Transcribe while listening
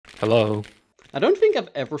Hello. I don't think I've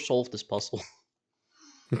ever solved this puzzle.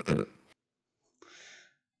 No,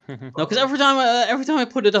 because every time I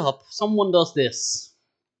put it up, someone does this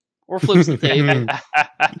or flips the table.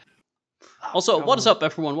 Also, what is up,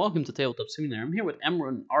 everyone? Welcome to Tabletop Simulator. I'm here with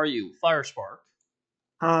Emran, Aryu, Firespark.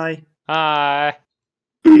 Hi. Hi.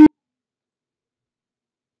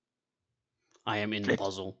 I am in the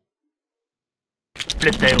puzzle.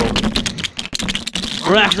 Flip table.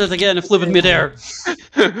 Run after it again and flip it midair.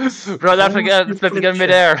 Run after again, flip again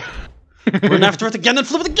midair. Run after it again and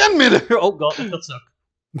flip it again midair. Oh god, that sucked.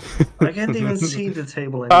 I can't even see the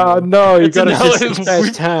table anymore. No, you gotta No, just we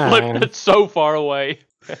space time. flipped it so far away.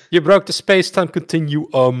 You broke the space-time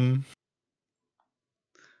continuum.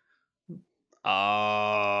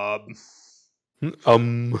 So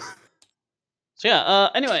yeah.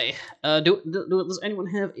 Anyway, does anyone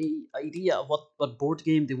have a idea of what board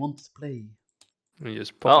game they want to play?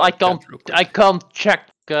 Well, I can't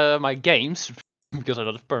check my games because I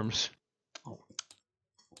don't have perms.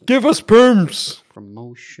 Give us perms.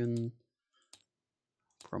 Promotion.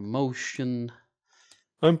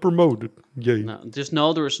 I'm promoted. Yay. No, just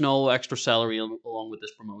know there is no extra salary along with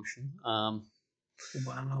this promotion.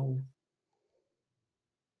 Wow.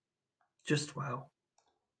 Just wow.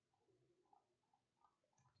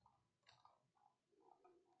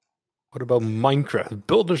 What about Minecraft?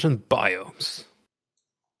 Builders and biomes.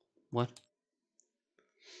 What?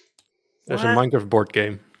 There's a Minecraft board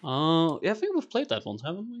game. Oh, yeah, I think we've played that once,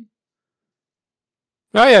 haven't we?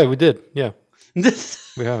 Oh yeah, we did. Yeah,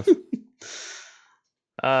 we have.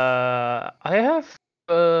 I have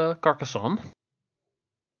Carcassonne.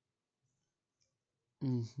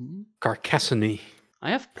 Carcassonne.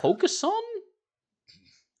 I have Pokeson?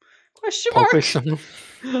 Question mark? Pokeson.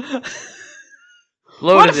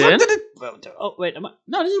 Load it in. Did it... Oh wait,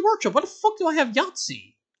 no, this is Workshop. What the fuck do I have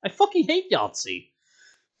Yahtzee? I fucking hate Yahtzee.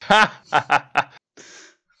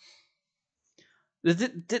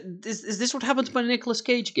 Is this what happened to my Nicolas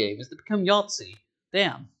Cage game? Is it become Yahtzee?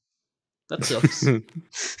 Damn. That sucks.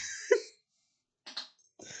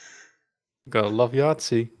 Gotta love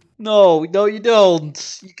Yahtzee. No, you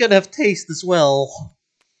don't. You can have taste as well.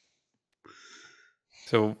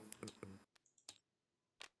 So,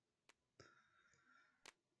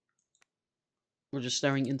 we're just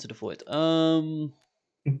staring into the void.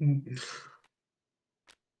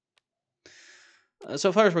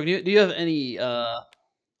 So Firespark, do you have any? Oh,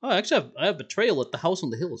 actually, I have Betrayal at the house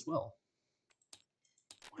on the hill as well.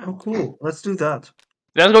 Oh, cool. Let's do that.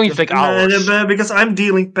 That's going to take hours. Because I'm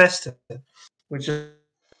dealing pest, which is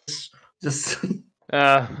just.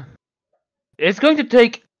 It's going to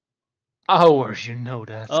take hours. You know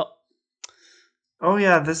that. Oh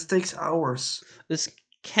yeah, this takes hours. This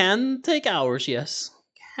can take hours, yes.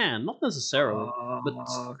 Can, not necessarily, but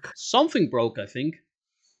something broke, I think.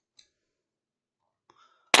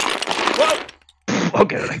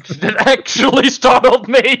 Okay, that actually startled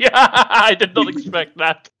me. I did not expect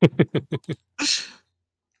that.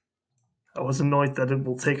 I was annoyed that it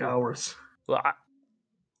will take hours. Well,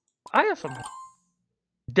 I have some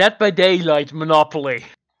Dead by Daylight Monopoly.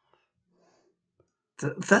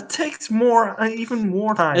 That takes even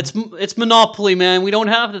more time. It's Monopoly, man. We don't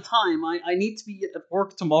have the time. I need to be at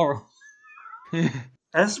work tomorrow.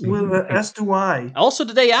 As do I. Also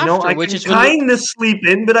the day after, I which is kind of sleep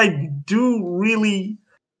in, but I do really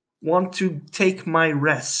want to take my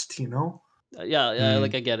rest. Yeah,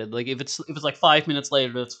 like I get it. Like if it's like 5 minutes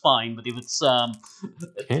later, that's fine. But if it's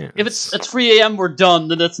at 3 a.m. we're done,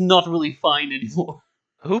 then that's not really fine anymore.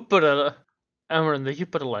 Who put Emran? Did you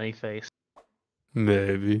put a Lenny face?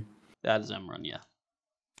 Maybe. That is Emran, yeah.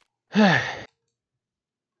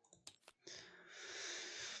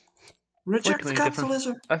 Reject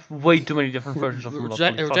capitalism. I have way too many different versions of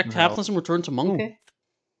Monopoly. Reject capitalism, return to monkey.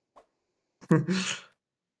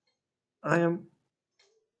 I am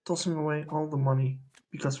tossing away all the money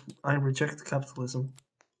because I reject capitalism.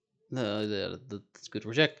 No, that's good.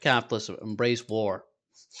 Reject capitalism, embrace war.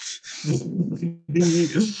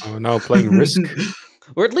 Oh, now playing Risk.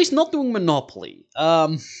 Or at least not doing Monopoly.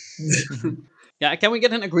 Yeah, can we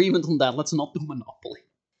get an agreement on that? Let's not do Monopoly.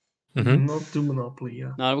 Not do Monopoly,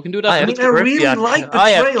 yeah. No, we can do that. I really like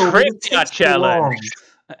Betrayal, but it takes too long.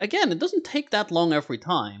 Again, it doesn't take that long every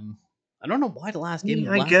time. I don't know why the last game.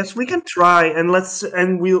 I guess we can try and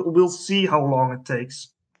we'll see how long it takes.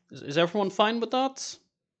 Is everyone fine with that?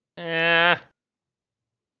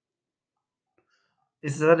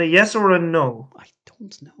 Is that a yes or a no? I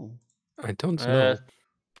don't know. I don't know.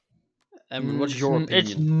 Emran, what's your opinion?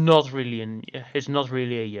 It's not really a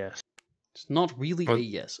yes. It's not really a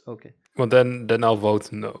yes. Okay. Well, then I'll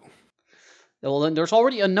vote no. Well, then there's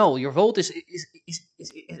already a no. Your vote is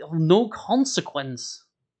of no consequence.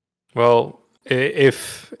 Well,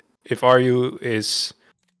 if RU is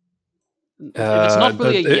If it's not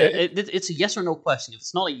really a that- yes, it's a yes or no question. If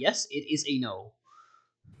it's not a yes, it is a no.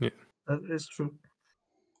 That is true.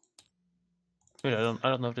 Yeah, I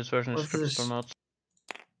don't know if this version is What's scripted this? or not.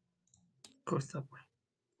 Goes that way.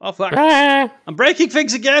 Oh fuck! Ah! I'm breaking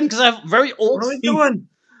things again because I have very old What are we feet. doing?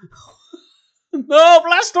 No,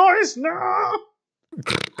 Blastoise, no!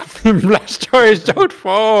 Blastoise, don't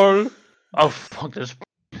fall. Oh fuck this!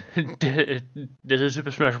 This is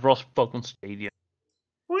Super Smash Bros. Pokemon Stadium.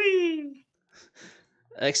 Whee!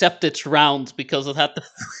 Except it's round because it had to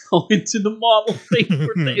go into the model thing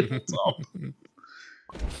for tabletop.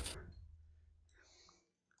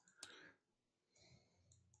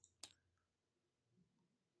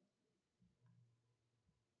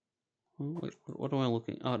 Wait, what am I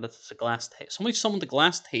looking? Oh, that's a glass table. Somebody summoned a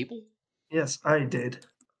glass table? Yes, I did.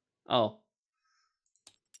 Oh.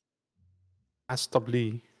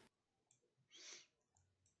 Astably.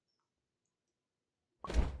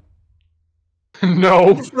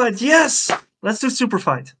 No, Super fight, yes! Let's do super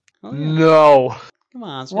fight. Oh, yeah. no, Come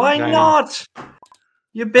on. Why Dang. not?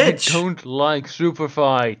 You bitch! I don't like super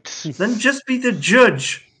fights. Then just be the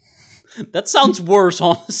judge. That sounds worse,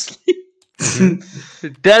 honestly.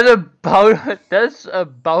 That's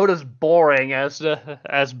about as boring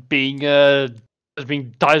as being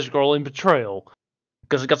Dice Girl in Betrayal,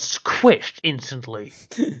 because it got squished instantly.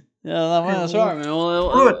 Yeah, that's right, man.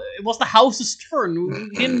 Well, Good. it was the house's turn. We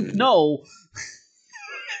didn't know.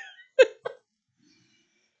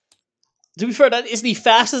 To be fair, that is the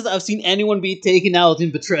fastest I've seen anyone be taken out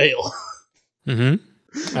in Betrayal.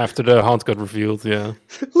 After the hunt got revealed, yeah.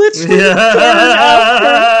 Literally, turn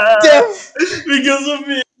after death. Because of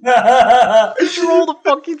me. You rolled a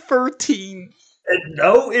fucking 13. And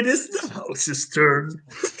now it is the house's turn.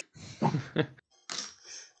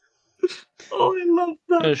 Oh, I love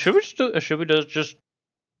that. Should we just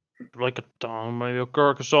like maybe a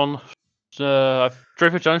Carcassonne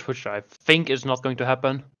trivia challenge, which I think is not going to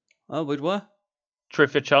happen. Oh, wait, what?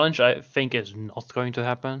 Trivia challenge, I think is not going to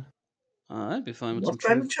happen. I'd be fine with What some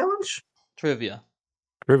kind of challenge? trivia.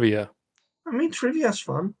 Trivia. I mean, trivia's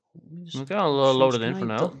fun. Okay, I'll load it in for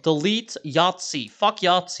now. Delete Yahtzee. Fuck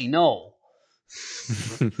Yahtzee, no.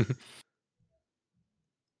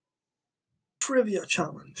 Trivia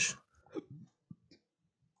challenge.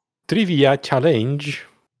 Trivia challenge.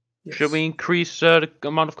 Yes. Should we increase the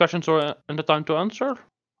amount of questions or and the time to answer?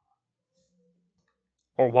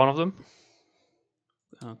 Or one of them?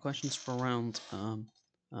 Questions per round.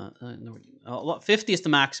 No, 50 is the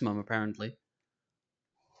maximum, apparently.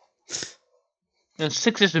 And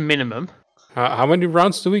 6 is the minimum. How many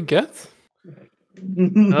rounds do we get?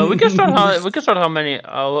 We can start how many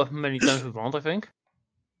times we want, I think.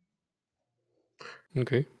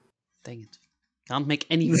 Okay. Dang it. Can't make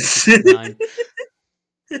any time.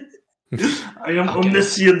 I am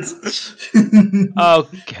omniscient.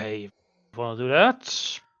 Okay, wanna do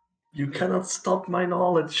that? You cannot stop my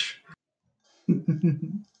knowledge.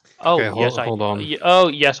 Oh Okay, yes, hold on. Oh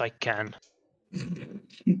yes, I can.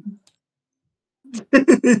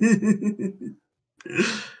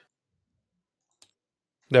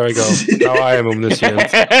 There we go. Now I am omniscient.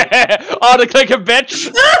 Oh, the clicker,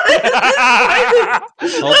 bitch!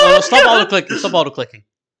 Stop auto-clicking. Stop auto-clicking.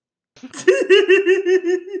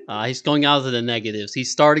 He's going out of the negatives.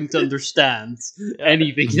 He's starting to understand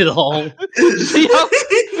anything at all. See how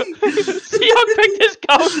quick this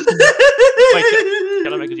goes? Wait,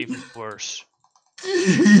 can I make it even worse?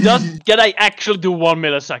 Can I actually do 1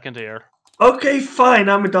 millisecond here? Okay, fine.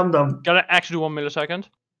 I'm a dum dum. Can I actually do 1 millisecond?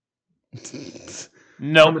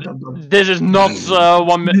 No, I'm a dum-dum. this is not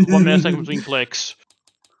 1 millisecond between clicks.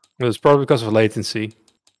 It's probably because of latency.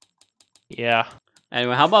 Yeah.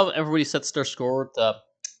 Anyway, how about everybody sets their score to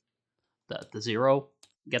 0?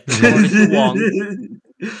 Get the score that you want.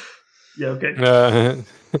 Yeah, okay.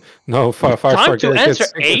 No, five Time star to gets- answer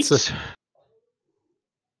gets, 8.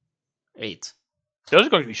 8. Those are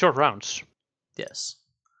going to be short rounds. Yes.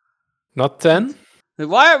 not 10? Who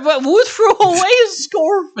threw away his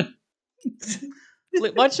score?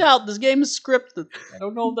 Watch out, this game is scripted. I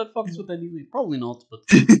don't know if that fucks with anything. Probably not, but...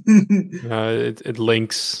 It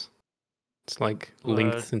links. It's like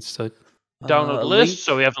linked instead. Download the list, Link,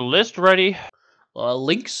 so we have the list ready.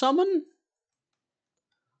 link summon?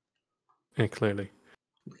 Yeah, clearly.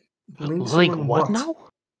 Link Link summon what now?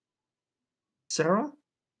 Sarah?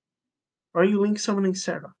 Are you link summoning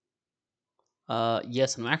Sarah?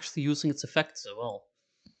 Yes, I'm actually using its effects as well.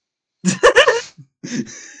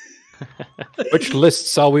 Which list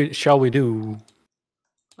shall we do?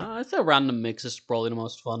 I think random mix is probably the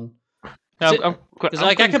most fun. Yeah, Because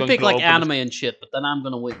I can pick like anime and shit, but then I'm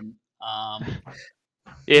gonna win.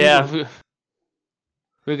 Yeah,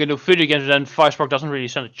 we can do video games, and then Firespark doesn't really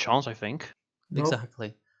stand a chance, I think. Nope.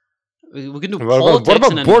 Exactly. We can do What politics. about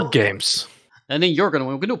and then, board games? And then you're gonna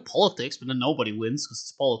win. We can do politics, but then nobody wins because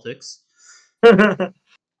it's politics.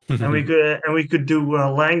 and we could do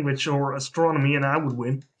language or astronomy, and I would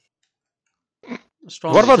win.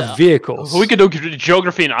 What about vehicles? We could do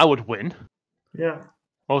geography, and I would win. Yeah.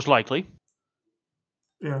 Most likely.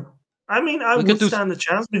 Yeah. I mean, I We would could do- stand a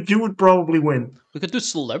chance, but you would probably win. We could do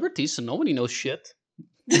celebrities, so nobody knows shit.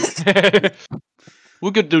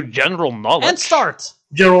 We could do general knowledge. And start.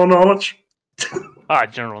 General knowledge.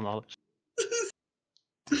 General knowledge.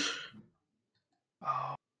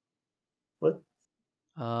 What?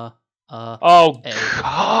 Oh, A.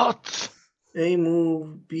 God! A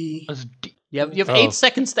move, B. That's You have Oh. 8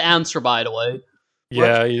 seconds to answer, by the way.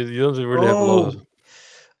 Yeah, you don't really have a lot.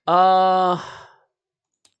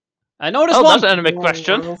 I know this Oh, one. that's an anime I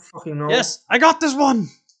question. don't fucking know. Yes, I got this one.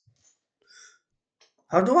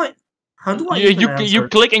 How do I You even answer?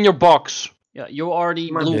 click in your box. Yeah, you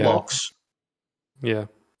already My blue Yeah. box. Yeah.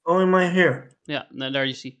 Oh, in my hair. Yeah, and then there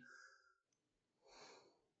you see.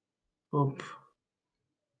 Oop.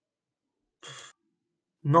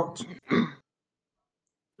 Not.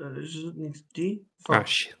 Is it needs D? Ah, Fuck.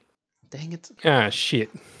 shit. Dang it. Ah, shit.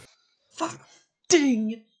 Fuck.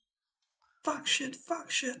 Ding. Fuck shit.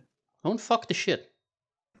 Fuck shit. Don't fuck the shit.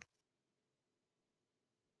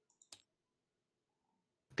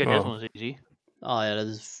 Okay, this Oh. one's easy. Oh yeah, that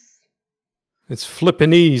is It's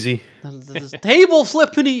flipping easy. that is table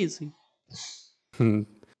flipping easy. Hmm.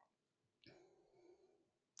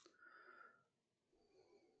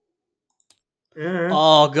 Yeah.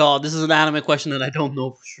 Oh god, this is an anime question that I don't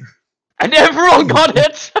know for sure. And everyone got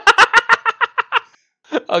it!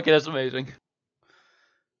 Okay, that's amazing.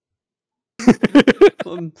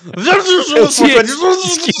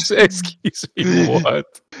 Excuse me,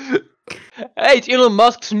 what? Hey, it's Elon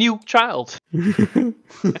Musk's new child. Single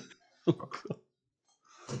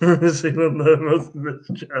the most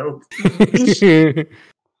best child.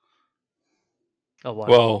 Oh, wow.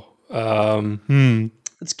 Well,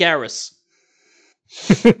 It's Garrus.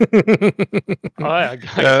 Oh, yeah, I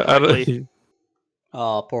exactly. don't,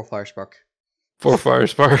 Oh, poor Firespark. poor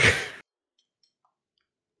Firespark.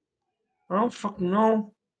 I don't fucking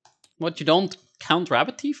know. What, you don't count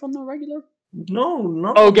rabbit teeth on the regular? No,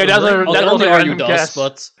 no. Okay, that's a- Oh, That was only a Aryu random does, guess.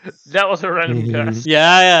 but That was a random Mhm. guess.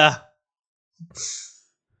 yeah.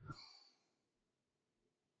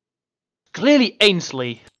 Clearly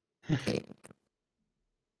Ainsley.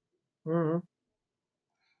 Mhm.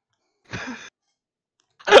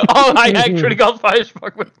 Oh, I actually got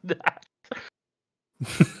Firespark with that.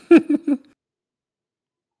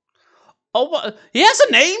 Oh, what? He has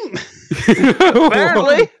a name.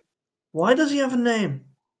 Apparently. Why does he have a name?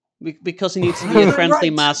 Because he needs to be a Right. friendly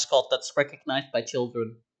mascot that's recognized by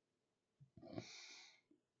children.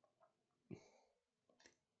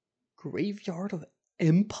 Graveyard of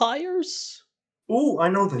Empires? Oh, I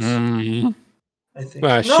know this. Mm. I think.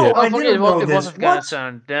 Ah, no, shit. I Oh, forget didn't know it this. was What?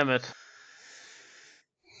 Afghanistan. Damn it.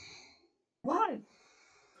 Why?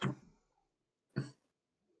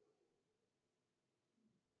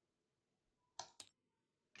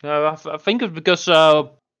 I think it's because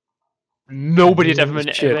nobody's ever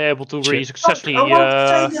been Shit. able to really Shit. successfully I wanted to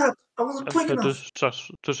say that. I wasn't quick enough.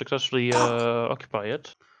 to successfully Fuck. occupy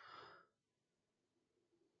it.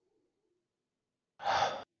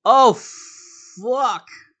 Oh, fuck.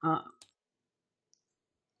 Huh?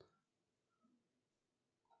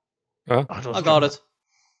 I got it.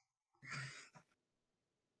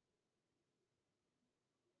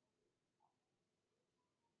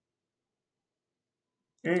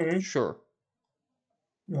 Mhm. Sure.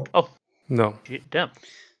 No. Oh, No. shit, damn.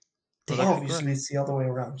 Was actually Obviously, it's the other way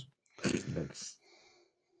around.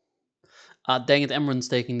 Dang it, Emran's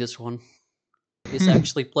taking this one. It's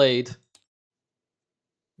actually played.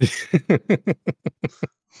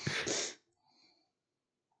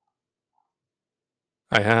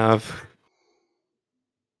 I have.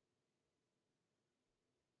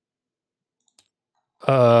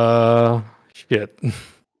 Shit. I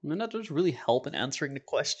mean, that does really help in answering the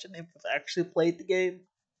question if I've actually played the game.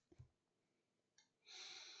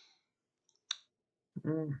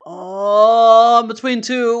 Mm. Oh, I'm between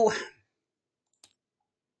two.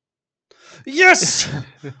 Yes!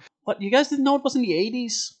 What, you guys didn't know it was in the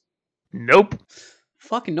 80s? Nope.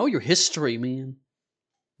 Fucking know your history, man.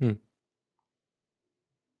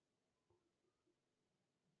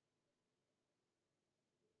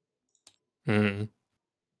 Mm.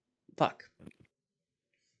 Fuck.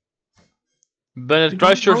 But You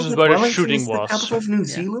Christchurch don't know is that where the Wellington shooting is the was. capital of New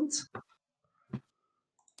Zealand?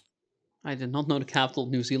 I did not know the capital of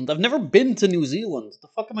New Zealand. I've never been to New Zealand. The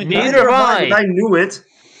fuck am I doing? Neither Neither have have I, but I. I knew it.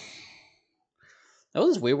 That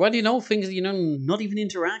was weird. Why do you know things that you're not even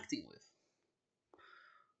interacting with?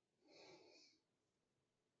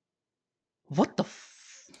 What the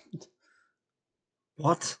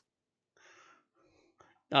What?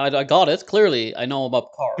 I got it. Clearly, I know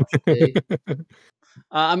about cars. Okay.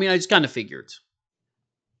 I mean, I just kind of figured.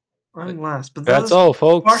 I'm last, but That's all,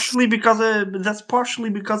 folks. partially because that's partially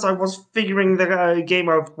because I was figuring the game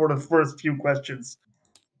out for the first few questions.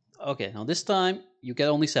 Okay, now this time you get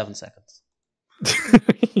only 7 seconds.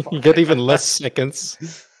 You get even less seconds.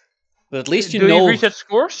 But at least you Do know. you reset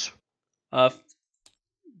scores?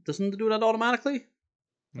 Doesn't it do that automatically?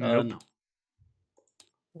 Nope. No.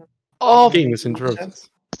 Oh, Game is interrupted.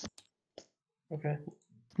 Okay.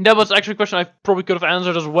 that was actually a question I probably could have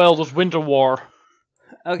answered as well. Was Winter War?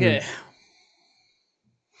 Okay.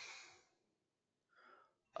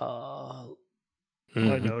 I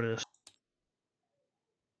Mhm. know this.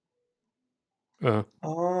 Oh,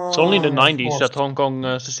 It's only in the of 90s course. that Hong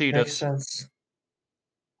Kong seceded. Makes sense.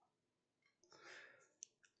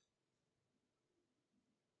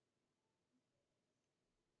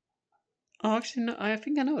 Oh, actually, no, I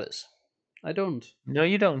think I know this. I don't. No,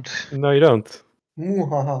 you don't. No, you don't.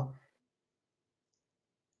 Muhaha.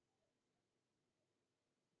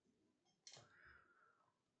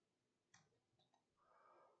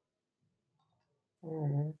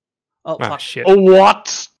 Oh. Oh, Ah, fuck. shit. Oh,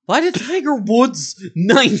 what? Why did Tiger Woods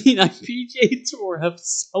 99 PGA Tour have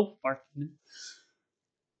so fucking...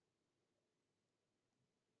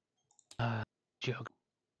 Joke.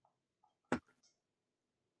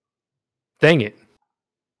 Dang it.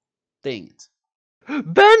 Dang it.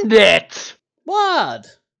 Bandit! What?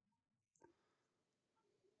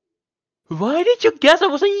 Why did you guess I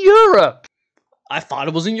was in Europe? I thought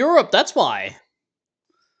it was in Europe, that's why.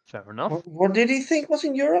 Fair enough. What did he think was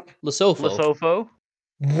in Europe? Lesotho. Lesotho.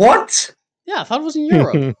 What? Yeah, I thought it was in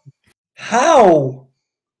Europe. How?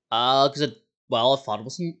 Because I thought it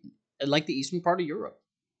was in like the eastern part of Europe.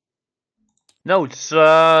 No, it's in You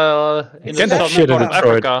the can't have southern shit in part of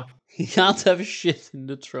Detroit. Africa. You can't have shit in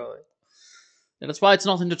Detroit. And that's why it's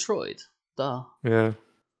not in Detroit. Duh. Yeah.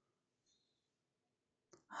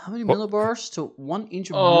 How many What? millibars to 1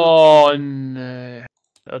 inch of Oh no.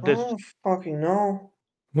 Oh, fucking no.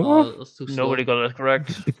 What? That's too slow. Nobody got it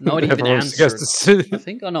correct. Nobody even Everyone's answered. guessed I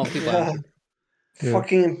think. Oh no, people Yeah. answered. Yeah.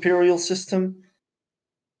 Fucking imperial system.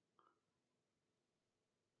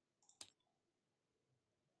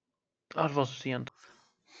 That was the end.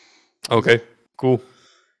 Okay, cool.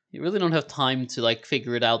 You really don't have time to like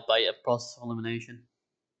figure it out by a process of elimination.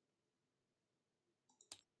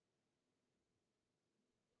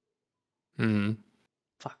 Hmm.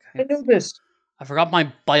 Fuck. I knew this. I forgot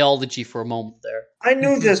my biology for a moment there. I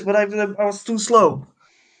knew this, but I was too slow.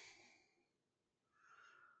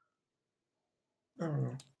 I don't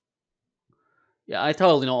know. Yeah, I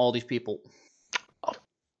totally know all these people.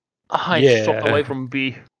 I Yeah. stopped away from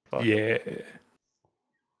B. Fuck. Yeah.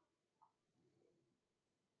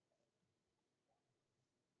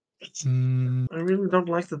 Mm. I really don't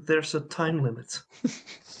like that there's a time limit.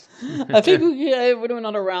 I think we're doing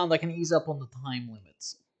another round. I can ease up on the time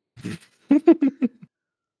limits.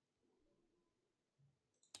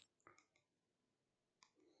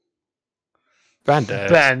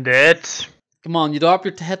 Bandit. Come on, you drop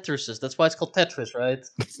your Tetrises. That's why it's called Tetris, right?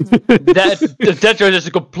 That is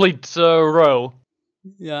a complete row.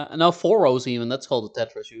 Yeah, and now 4 rows even. That's called a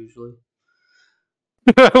Tetris usually.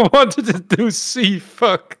 I wanted to do C.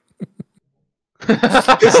 Fuck.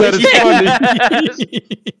 Because that is funny.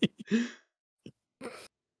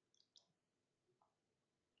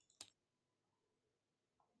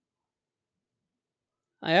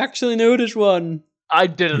 I actually knew this one. I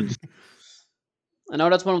didn't. I know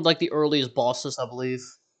that's one of like the earliest bosses, I believe.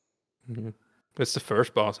 It's the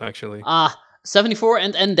first boss, actually. 74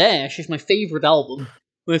 and N Dash is my favorite album.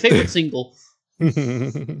 My favorite single.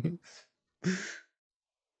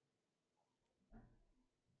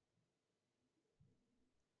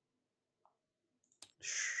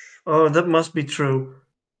 Oh, that must be true.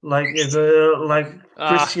 Like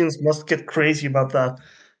Christians must get crazy about that.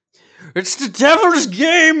 It's the devil's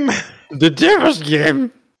game! The devil's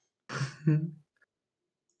game.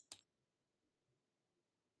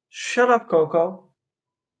 Shut up, Coco.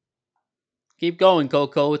 Keep going,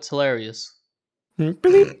 Coco. It's hilarious.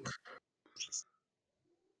 Bleep.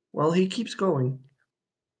 Well, he keeps going.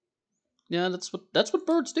 Yeah, that's what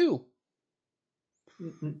birds do.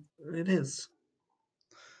 It is.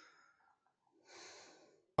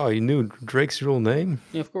 Oh, you knew Drake's real name?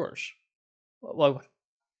 Yeah, of course. Why?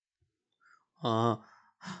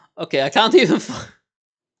 Okay, I can't even.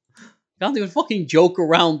 Can't even fucking joke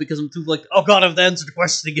around because I'm too like. Oh god, I have to answer the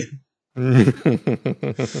question again.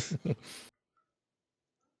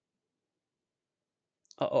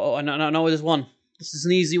 Oh, I know there's one. This is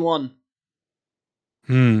an easy one.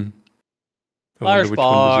 I wonder Fire which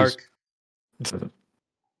one this Spark. is.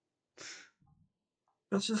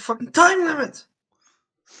 That's the fucking time limit.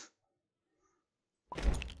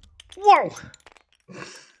 Whoa!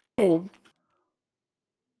 Oh.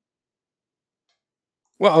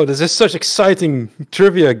 Wow, this is such exciting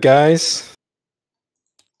trivia, guys.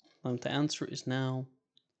 The answer is now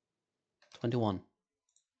 21.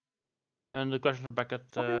 And the question back at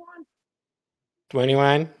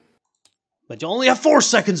 21. But you only have 4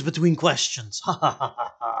 seconds between questions. Ha ha ha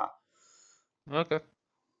ha ha. Okay.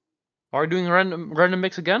 Are we doing random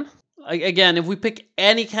mix again? Again, if we pick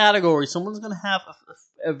any category, someone's gonna have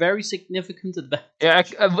a very significant advantage. Yeah,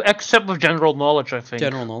 except with general knowledge, I think.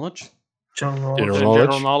 General knowledge. General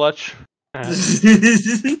General knowledge.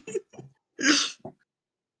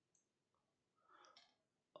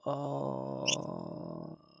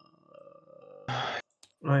 Oh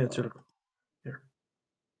ja, tuurlijk. Hier.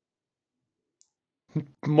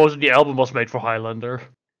 Most of the album was made for Highlander.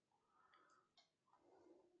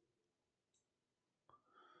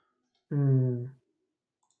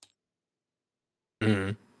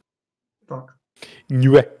 Fuck.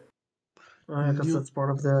 Yeah. I guess that's part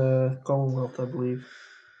of the Commonwealth, I believe.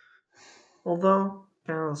 Although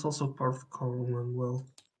Canada's also part of the Commonwealth,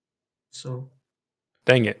 so.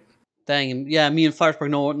 Dang it. Dang, yeah, me and Firespark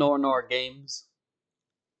know our games.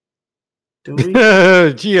 Do we?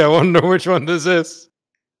 Gee, I wonder which one this is.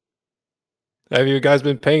 Have you guys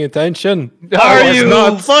been paying attention? Are you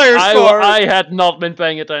not. Firespark? I had not been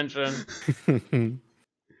paying attention.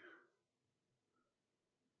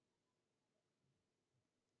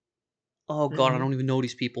 Oh god, I don't even know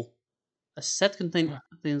these people. A set contains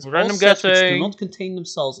all Random sets which do guessing. not contain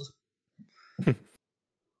themselves.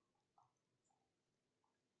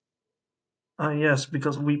 Yes,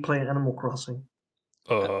 because we play Animal Crossing.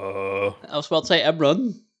 I was about to say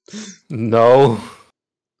Emron. No.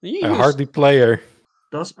 You I used, hardly play her.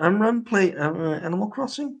 Does Amran play Animal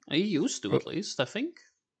Crossing? you used to, at least, I think.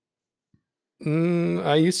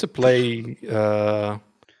 I used to play.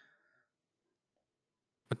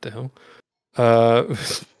 What the hell?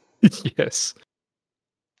 Yes.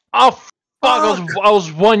 Oh, fuck! I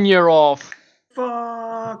was 1 year off.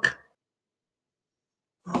 Fuck!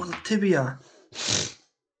 Oh, the tibia.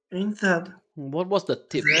 Ain't that? What was the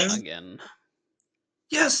tip Yeah. again?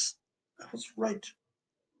 Yes! I was right.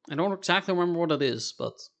 I don't exactly remember what it is,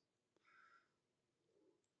 but...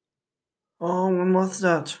 Oh, when was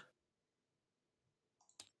that?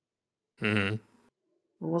 Mm-hmm. It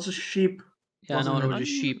was a sheep. Yeah, I know Wasn't it was a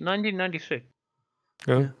sheep. 1996.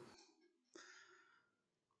 Yeah.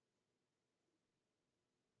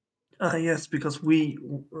 Yes, because we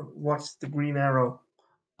watched the Green Arrow.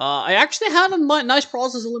 I actually had a nice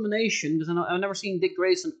process elimination, because I've never seen Dick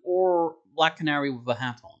Grayson or Black Canary with a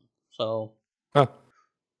hat on. So... Huh.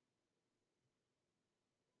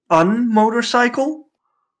 Motorcycle?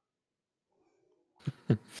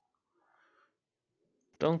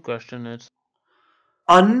 Don't question it.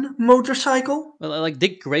 Motorcycle? Well, like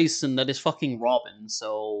Dick Grayson, that is fucking Robin,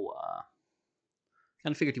 so...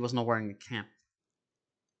 kind of figured he was not wearing a cap.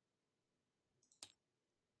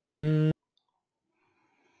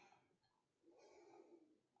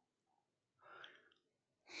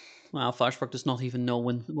 Wow, Firespark does not even know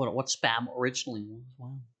what spam originally was.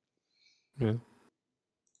 Wow. Yeah.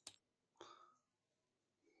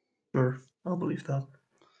 Sure, I'll believe that.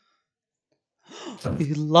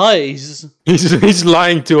 He lies. He's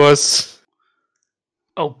lying to us.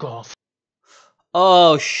 Oh god.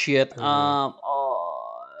 Oh shit. Yeah. Nah.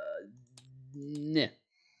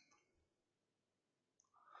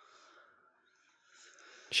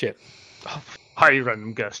 Shit. Oh, highly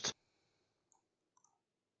random guessed.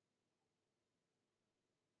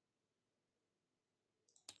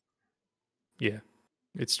 Yeah,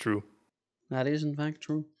 it's true. That is in fact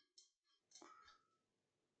true.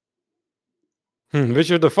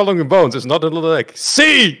 Which of the following bones is not a little egg?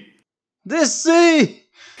 C! This C!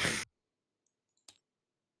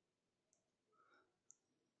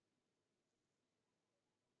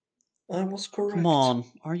 I was correct. Come on.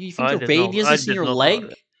 Are you think I your did not- radius I is in did your not know leg?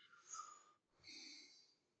 that.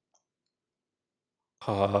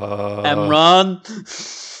 Emron.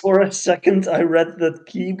 For a second, I read that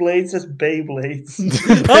Keyblades as Beyblades.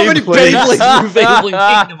 How many Beyblades are available in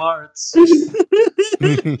Kingdom Hearts?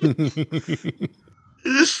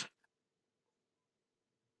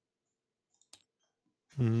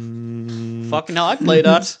 Fucking hell, I play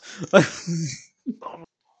that.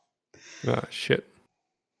 Ah, shit.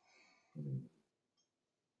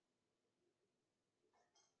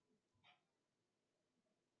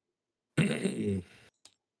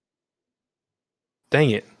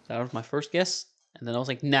 Dang it. That was my first guess, and then I was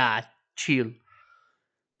like, nah, chill.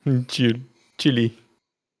 Chili.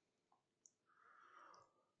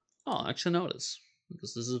 Oh, I actually know this,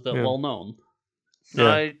 because this is a bit Yeah. well known. Yeah.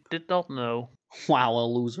 I did not know. Wow, a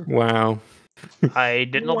loser. Wow. I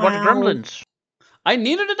did not watch Wow. Gremlins. I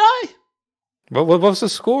needed to die. What was the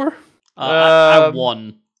score? I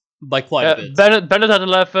won by quite a bit. Bennett at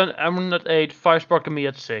 11, Emron at 8, Firespark and me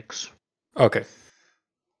at 6. Okay.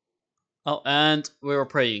 Oh, and we're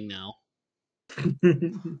praying now.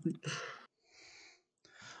 Do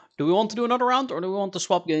we want to do another round, or do we want to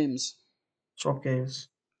swap games? Swap games.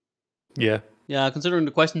 Yeah. Yeah, considering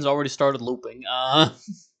the questions already started looping.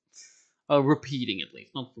 Repeating at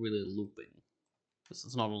least, not really looping. This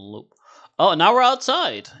is not on a loop. Oh, now we're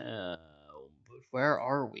outside. But where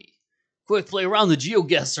are we? Quick, play around the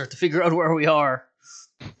GeoGuessr to figure out where we are.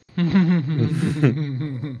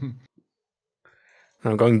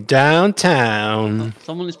 I'm going downtown.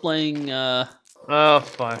 Someone is playing Oh,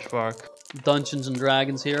 Firespark. Dungeons and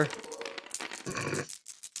Dragons here.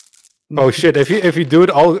 Oh shit! If you do it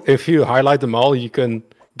all, if you highlight them all, you can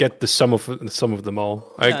get the sum of them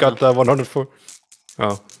all. I Yeah. got 104.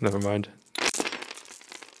 Oh, never mind.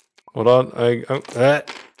 Hold on.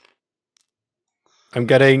 I'm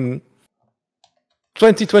getting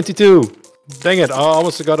 2022. Dang it! I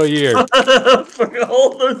almost got a year. For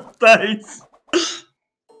all those dice.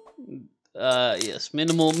 Yes,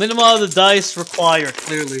 minimal of the dice required,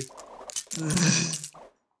 clearly.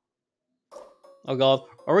 Oh god.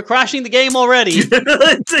 Are we crashing the game already?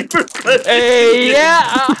 I think we're crashing. Hey,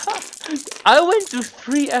 yeah! I went to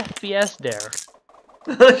 3 FPS there.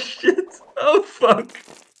 Oh shit. Oh fuck.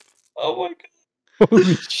 Oh my god.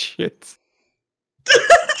 Holy shit!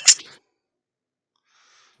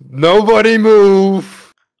 Nobody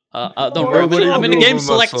move! Don't worry. I'm in the Move game a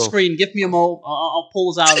select muscle. screen. Give me a mo. I'll pull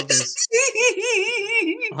us out of this.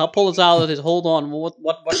 I'll pull us out of this. Hold on. What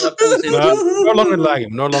pulls in? No longer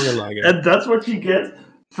lagging. No longer lagging. And that's what you get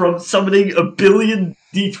from summoning a billion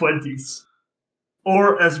D20s.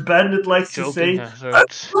 Or, as Bandit likes to say, Joking a hazard.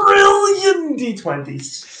 trillion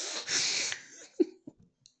D20s.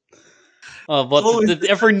 But Holy- did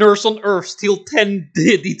every nurse on Earth steal 10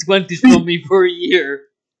 D20s from me for a year?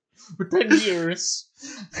 For 10 years.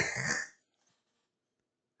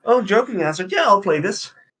 Oh, joking answer. Yeah, I'll play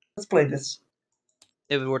this. Let's play this.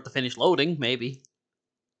 If it were to finish loading, maybe.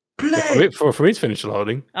 Play! For me, it's finished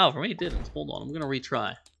loading. Oh, for me it didn't. Hold on. I'm gonna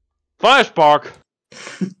retry. Firespark!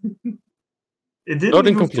 It didn't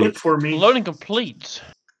Loading even complete. flip for me. Loading complete.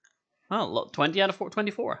 Oh, 20 out of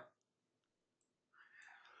 24.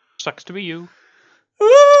 Sucks to be you.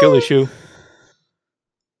 Skill issue.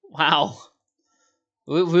 Wow.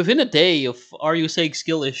 Within a day of are you saying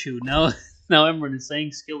skill issue, now everyone is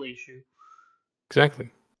saying skill issue. Exactly.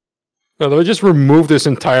 No, they'll just remove this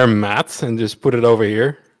entire mat and just put it over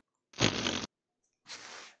here.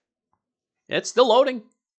 It's still loading.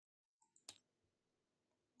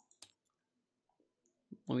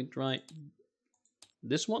 Let me try.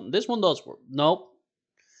 This one does work. Nope.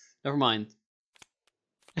 Never mind.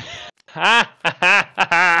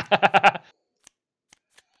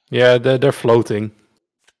 Yeah, they're floating.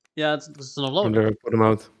 Yeah, it's not I'm loading. gonna put them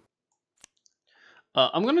out.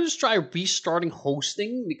 I'm gonna just try restarting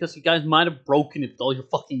hosting because you guys might have broken it with all your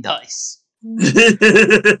fucking dice.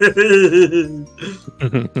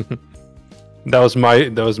 That was my.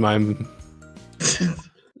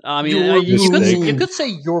 I mean, Your you mistake. could say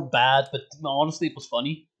you're bad, but honestly, it was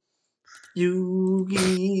funny.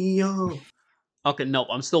 Yu-Gi-Oh! Okay, no,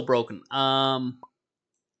 I'm still broken.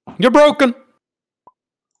 You're broken.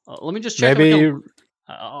 Let me just check. If I Maybe. can,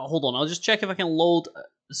 hold on, I'll just check if I can load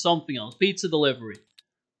something else. Pizza delivery.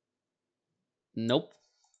 Nope.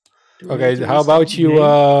 Okay. How about you?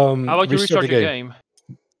 How about you restart restart the your game? game?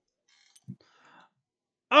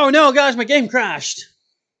 Oh no, guys, my game crashed.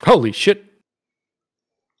 Holy shit!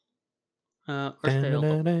 Where's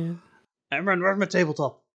tabletop? Emran, where's my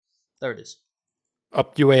tabletop? There it is.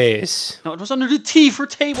 Up your ass. No, it was under the T for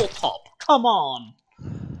tabletop. Come on.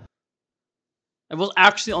 It was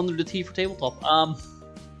actually under the T for tabletop.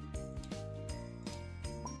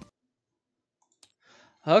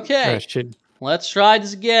 Okay, Ah, shit. let's try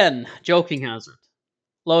this again. Joking hazard.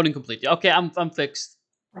 Loading complete. Okay, I'm fixed.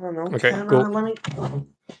 I don't know. Okay, Can, cool. let me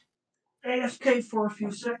AFK for a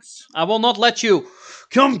few secs. I will not let you.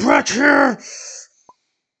 Come back here.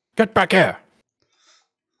 Get back here!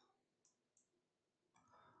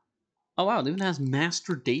 Oh wow, it even has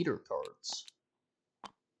Master Dater cards.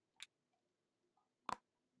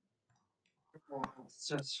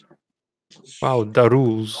 Wow, the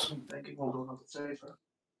rules.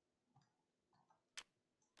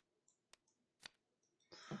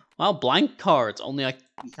 Wow, blank cards. Only I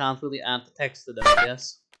can't really add the text to them, I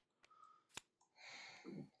guess.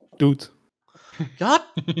 Dude. God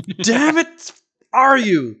damn it! Are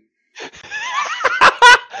you?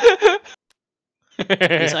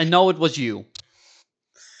 Yes, I know it was you.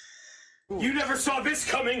 You never saw this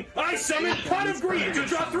coming! I summoned Pot of Greed to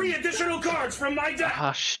draw 3 additional cards from my deck!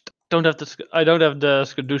 Gosh, I don't have the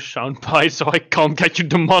skadoosh soundbite, so I can't get you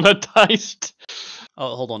demonetized.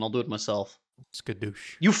 Oh, hold on, I'll do it myself.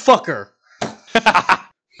 Skadoosh. You fucker!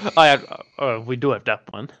 We do have that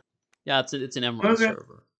one. Yeah, it's an Emerald Okay.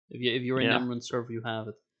 server. If you're in Yeah. Emerald server, you have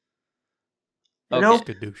it. Nope.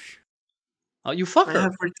 Okay. Skadoosh. Oh, you I fucker!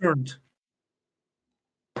 have returned.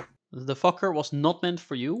 The fucker was not meant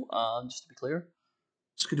for you. Just to be clear.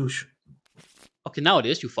 Skadoosh. Okay, now it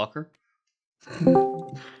is. You fucker.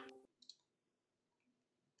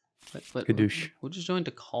 Wait, Skadoosh. who just joined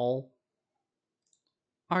the call?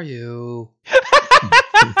 Are you?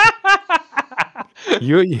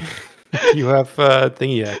 You have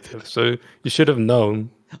thingy active, so you should have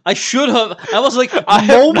known. I should have. I was like, the I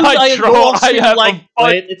have moment I Nitro, go off I stream, have like, a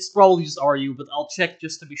bunch- wait, it's probably just Are you, but I'll check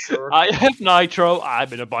just to be sure. I have Nitro,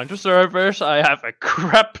 I'm in a bunch of servers, I have a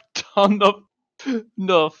crap ton of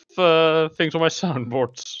things on my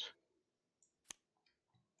soundboards.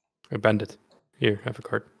 A bandit. Here, have a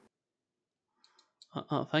card.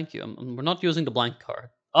 Thank you. We're not using the blank card.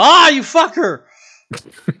 Ah, you fucker!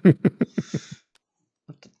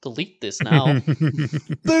 Delete this now.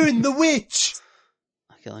 Burn the witch!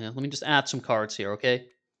 Okay, let me just add some cards here, okay?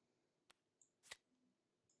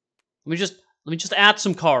 Let me just add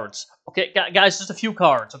some cards. Okay, guys, just a few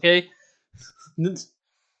cards, okay? Don't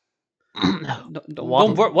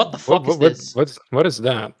worry. What the fuck is this? What is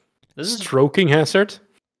that? This is. Stroking hazard?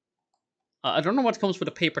 I don't know what comes with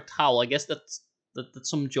a paper towel. I guess that's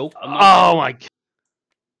some joke. Oh my god.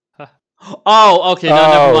 Oh, okay.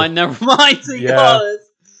 No, Oh. never mind. We Yeah. got it.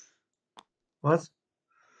 What?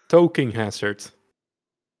 Toking hazard.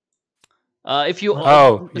 If you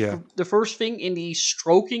Oh, yeah. the first thing in the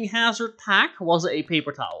stroking hazard pack was a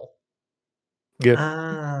paper towel. Good.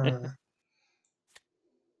 Ah.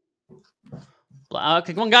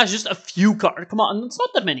 Okay, come on, guys, just a few cards. Come on, it's not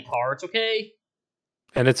that many cards, okay?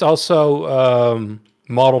 And it's also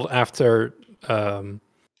modeled after,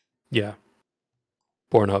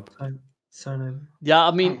 Pornhub. Son Yeah,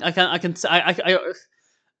 I mean, a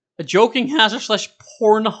joking hazard /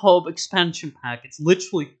 Pornhub expansion pack. It's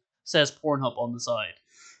literally says Pornhub on the side.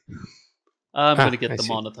 I'm gonna get I see.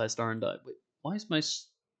 demonetized, aren't I? Wait, why is my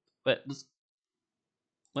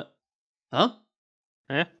what? Huh?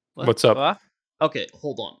 Eh? What? What's up? What? Okay,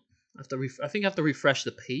 hold on. I think I have to refresh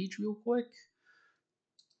the page real quick.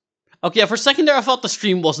 Okay, yeah, for a second there, I thought the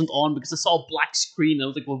stream wasn't on because I saw a black screen. And I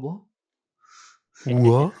was like, well, what?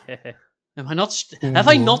 What? Am I not? Have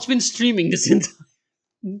I not been streaming this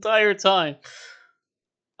entire time?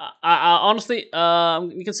 I honestly,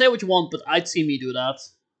 you can say what you want, but I'd see me do that.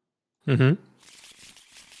 Mm-hmm.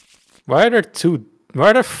 Why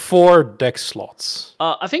are there 4 deck slots?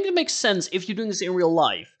 I think it makes sense if you're doing this in real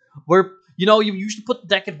life, where you usually put the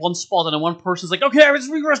deck at one spot, and then one person's like, "Okay, I just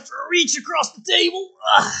reach across the table."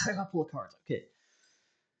 I gotta pull a card. Okay.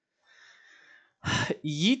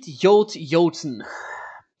 Yeet Yot Joten.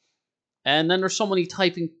 And then there's somebody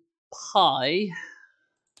typing pie.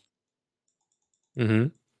 Mm-hmm.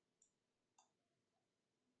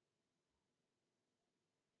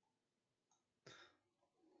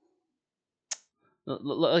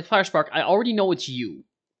 Like Firespark, I already know it's you.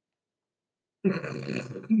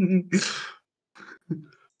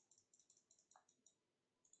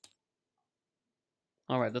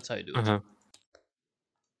 Alright, that's how you do it. Uh-huh.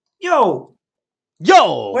 Yo!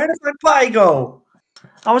 Yo! Where did my pie go?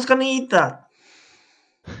 I was gonna eat that.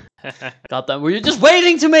 Got that. Were you just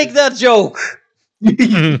waiting to make that joke? No,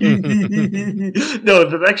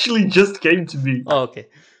 that actually just came to me. Oh, okay.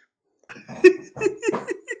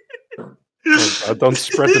 Don't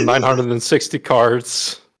spread the 960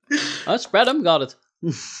 cards. Spread them. Got it.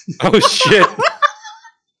 Oh shit!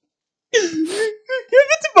 Give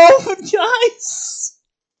it a moment, guys.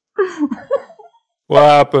 What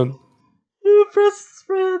happened? Press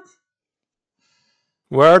spread.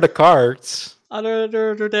 Where are the cards? They're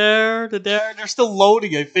there. They're still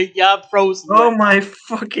loading, I think. Yeah, I'm frozen. Oh my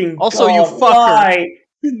fucking Also, god. you fucker. Why?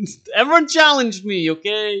 Everyone challenged me,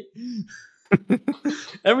 okay?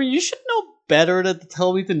 I mean, you should know better than to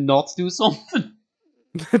tell me to not do something.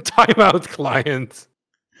 Timeout, client.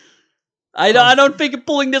 I don't think of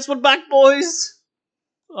pulling this one back, boys.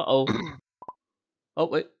 Uh-oh. Oh,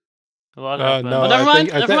 wait. What No, happened? Oh, never I mind.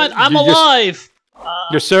 think- Never mind. I'm you just- alive.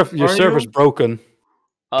 Your Are server's you? broken.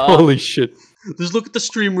 Uh, Holy shit. Just look at the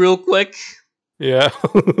stream real quick. Yeah.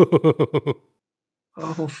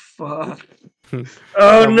 Oh fuck!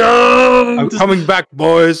 Oh no! I'm coming back,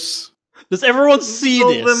 boys. Does everyone see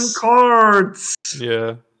All them this? cards.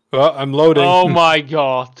 Yeah. Well, I'm loading. Oh my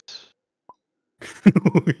god.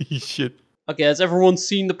 Holy shit. Okay, has everyone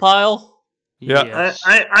seen the pile? Yeah. Yes.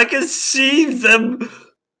 I can see them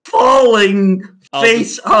falling Oh,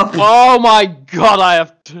 face up. Oh my god, I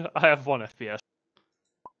have 1 FPS.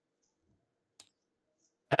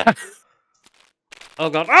 Oh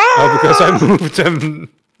god. Oh, because I moved them.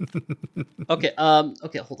 Okay,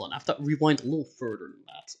 okay, hold on. I have to rewind a little further than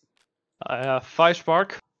that. I have 5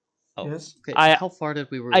 spark. Oh, Yes. okay. I- How far did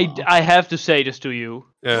we rewind? I have to say this to you.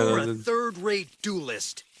 You're Yeah, a third-rate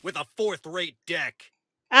duelist with a fourth-rate deck.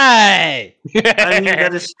 Hey! I mean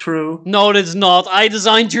that is true. No, it's not. I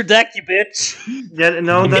designed your deck, you bitch. Yeah,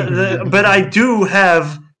 no, but I do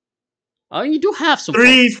have Oh, you do have some.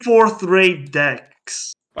 3 4th-rate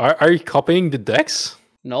decks. Are you copying the decks?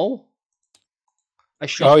 No. I Oh,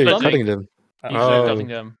 shot you're them. cutting them. He's Oh. cutting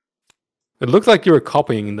them. It looked like you were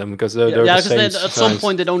copying them because they're Yeah, the because same at some size.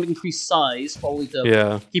 point they don't increase size, probably to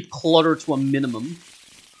Yeah. keep clutter to a minimum.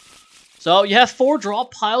 So you have 4 draw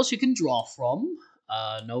piles you can draw from.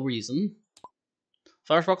 No reason.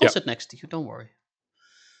 Firespark, I'll Yep. sit next to you, don't worry.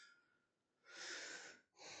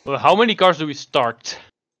 Well, how many cards do we start?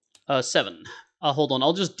 7. Hold on,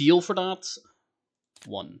 I'll just deal for that.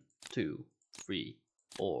 1, 2, 3,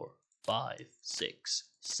 4, 5, 6,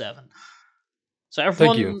 7. So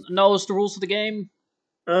everyone you. knows the rules of the game?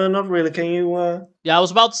 Not really. Can you? Yeah, I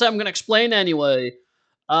was about to say I'm gonna explain anyway.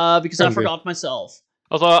 Because I Can be. forgot myself.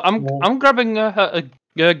 Although Well- I'm grabbing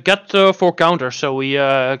get 4 counters so we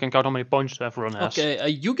can count how many points everyone has. Okay,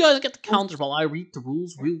 you guys get the counters while I read the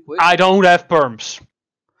rules real quick. I don't have perms.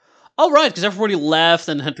 Oh, right, because everybody left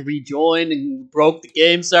and had to rejoin and broke the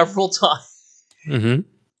game several times. Mm-hmm.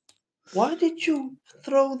 Why did you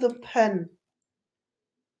throw the pen?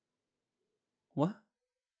 What?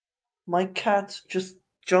 My cat just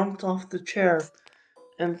jumped off the chair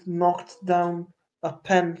and knocked down a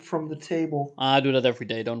pen from the table. I do that every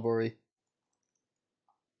day, don't worry.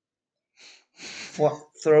 What?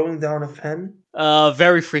 Throwing down a pen?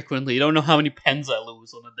 Very frequently. You don't know how many pens I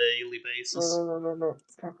lose on a daily No, basis. no.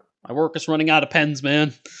 Fuck. My work is running out of pens,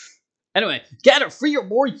 man. Anyway, gather 3 or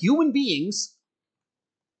more human beings.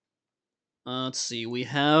 Let's see, we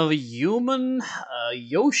have a human,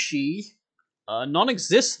 Yoshi,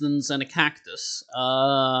 non-existence, and a cactus. Good.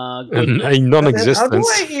 A How do I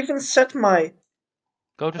non-existence. even set my?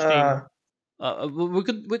 Go to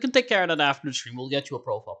Steam. We can take care of that after the stream. We'll get you a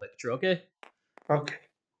profile picture, okay? Okay.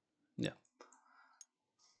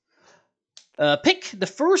 Pick the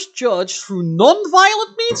first judge through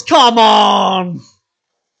non-violent means. Come on!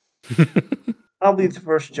 I'll be the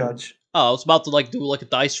first judge. Oh, I was about to do a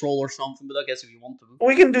dice roll or something, but I guess if you want to.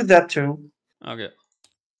 We can do that too. Okay.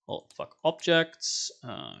 Oh fuck. Objects.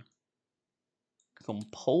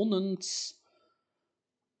 Components.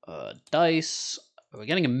 Dice. We're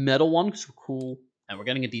getting a metal one because we're cool, and we're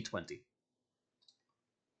getting a D20.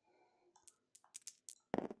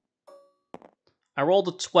 I rolled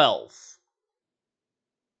a 12.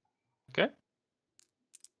 Okay.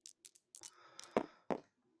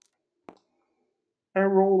 I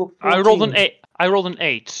rolled a 14. I rolled an 8. I rolled an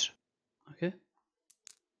 8. Okay.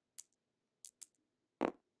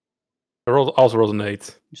 Also rolled an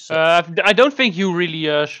 8. You suck. I don't think you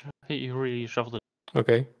really shuffled it.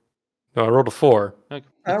 Okay. No, I rolled a 4. I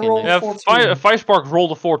Okay, rolled nice. a 14. Firespark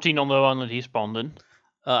rolled a 14 on the one that he spawned in.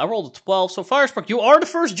 I rolled a 12, so Firespark, you are the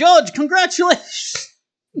first judge! Congratulations!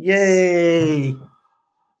 Yay!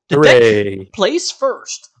 The Hooray! deck plays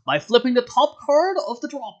first by flipping the top card of the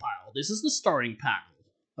draw pile. This is the starting panel.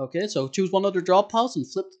 Okay, so choose one of the draw piles and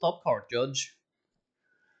flip the top card, Judge.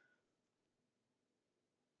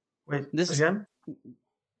 Wait, This is- again?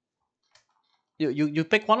 You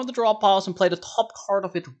pick one of the draw piles and play the top card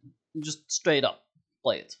of it just straight up.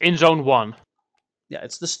 Play it. In zone 1. Yeah,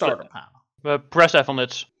 it's the starter panel. Press F on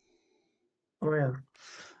it. Oh yeah.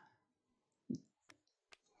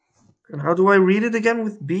 And how do I read it again?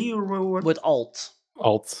 With B or what? With Alt.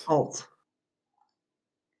 Alt. Alt.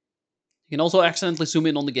 You can also accidentally zoom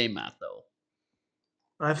in on the game mat, though.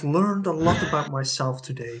 I've learned a lot about myself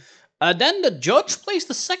today. Then the judge plays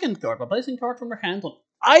the second card by placing a card from their hand on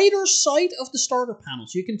either side of the starter panel.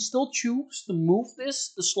 So you can still choose to move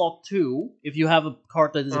this to slot 2 if you have a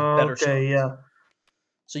card that is a better slot. Okay, yeah.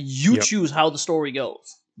 So you choose how the story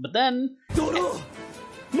goes. But then...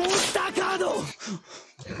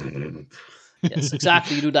 Yes,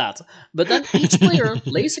 exactly, you do that. But then each player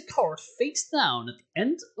lays a card face down at the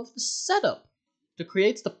end of the setup to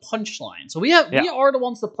create the punchline. So we are the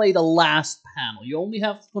ones that play the last panel. You only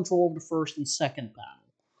have control over the first and second panel.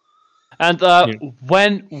 And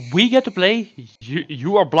when we get to play,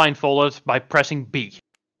 you are blindfolded by pressing B.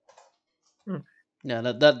 Yeah,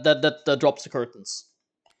 that drops the curtains.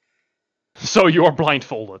 So you are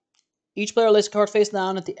blindfolded. Each player lays a card face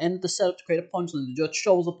down at the end of the setup to create a punchline. The judge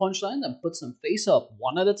shovels the punchline, then puts them face up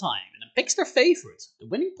one at a time, and then picks their favorite. The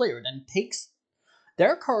winning player then takes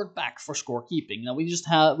their card back for scorekeeping. Now we just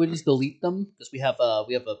delete them because we have a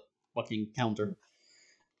fucking counter.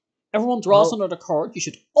 Everyone draws another card. You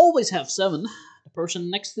should always have 7. The person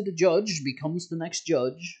next to the judge becomes the next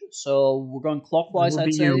judge. So we're going clockwise,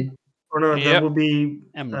 I'd say. You. Or no, that would be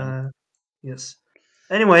yes.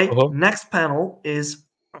 Anyway, next panel is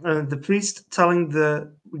the priest telling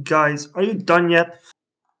the guys, "Are you done yet?"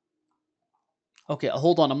 Okay,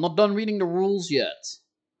 hold on. I'm not done reading the rules yet.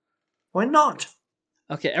 Why not?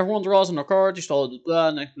 Okay, everyone draws on their card. You start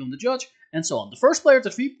next to the judge, and so on. The first player to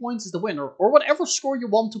 3 points is the winner, or whatever score you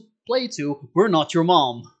want to play to. We're not your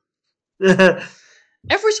mom.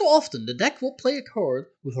 Every so often, the deck will play a card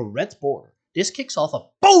with a red border. This kicks off a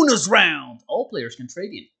bonus round. All players can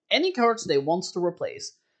trade in any cards they want to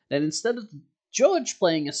replace. Then instead of the judge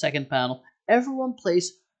playing a second panel, everyone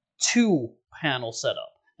plays 2 panel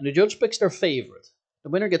setup, and the judge picks their favorite. The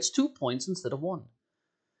winner gets 2 points instead of 1.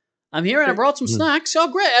 I'm here and I brought some snacks. Oh,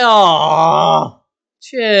 great! Oh,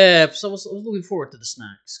 chips. I was looking forward to the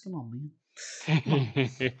snacks. Come on, man.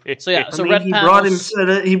 So yeah, so red panels.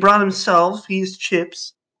 He brought himself his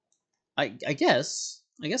chips. I guess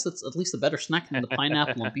that's at least a better snack than the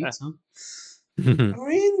pineapple on pizza. I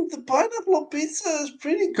mean, the pineapple on pizza is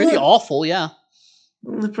pretty good. Pretty awful, yeah.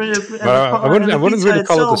 I wouldn't really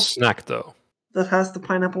call it a snack, though. That has the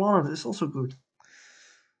pineapple on it. It's also good.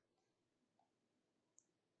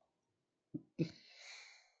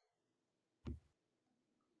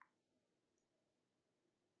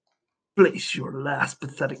 Place your last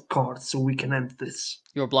pathetic card so we can end this.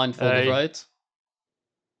 You're blindfolded, right?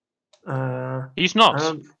 He's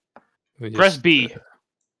not. Press B.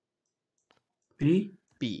 B?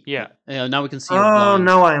 B. Yeah. Now we can see. Oh,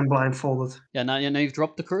 now I am blindfolded. Yeah, now you've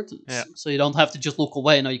dropped the curtains. Yeah. So you don't have to just look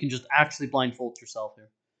away. Now you can just actually blindfold yourself here.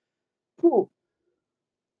 Cool.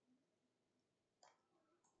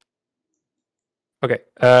 Okay.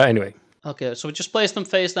 Anyway. Okay, so we just place them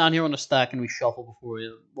face down here on the stack, and we shuffle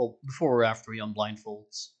before or after he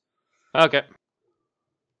unblindfolds. Okay.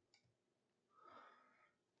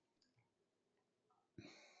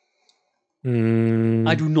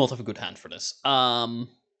 I do not have a good hand for this.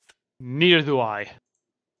 Neither do I.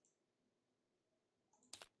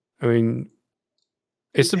 I mean,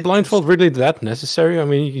 is the blindfold really that necessary? I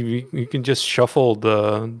mean, you can just shuffle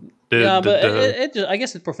the I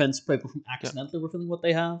guess it prevents people from accidentally revealing what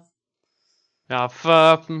they have. Yeah,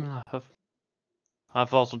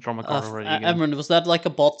 I've also drawn my card already. Emran, was that like a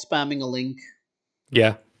bot spamming a link?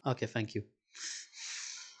 Yeah. Okay, thank you.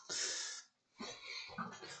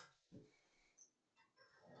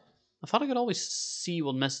 I thought I could always see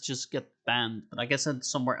what messages get banned, but I guess it's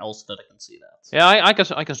somewhere else that I can see that. Yeah,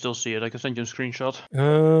 I can still see it. I can send you a screenshot.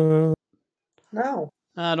 No.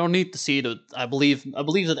 I don't need to see it. I believe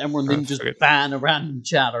that Emran didn't just ban a random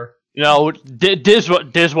chatter. No, this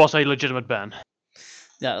was a legitimate ban.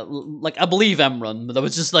 Yeah, like I believe Emran, but I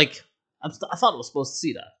was just like, I thought I was supposed to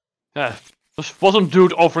see that. Yeah, this wasn't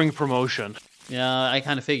dude offering promotion. Yeah, I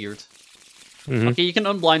kind of figured. Okay, you can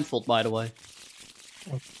unblindfold, by the way.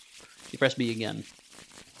 You press B again.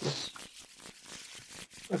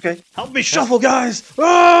 Okay. Help me shuffle, guys!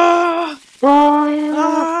 Ah!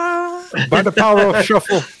 Ah! By the power of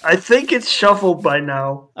shuffle. I think it's shuffled by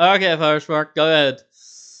now. Okay, Firespark, go ahead.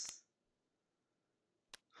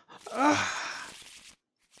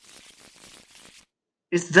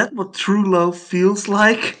 Is that what true love feels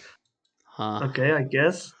like? Huh. Okay, I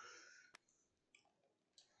guess.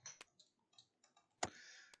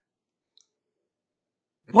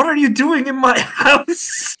 What are you doing in my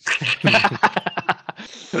house?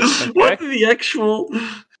 What the actual...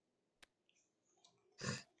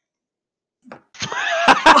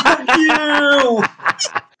 Fuck you!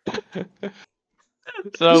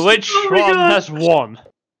 So which one has won?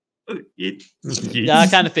 Yeah, I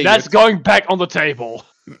kind of figured. That's going back on the table.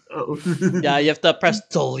 Oh. Yeah, you have to press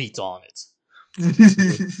delete on it.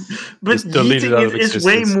 But Just delete it yeeting out of it is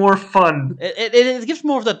way existence. more fun. It gives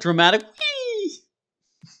more of that dramatic. Whee!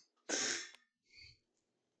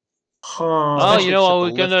 Oh, Especially you if know you how set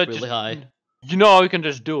we the can lift just. really high. You know how we can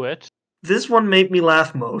just do it. This one made me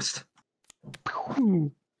laugh most.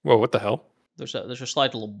 Whoa, what the hell? There's a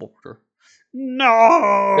slight little border.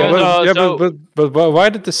 No. Yeah, so- but why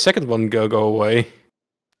did the second one go away?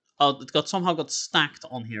 Oh, it somehow got stacked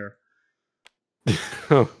on here.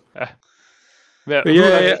 Oh. Yeah,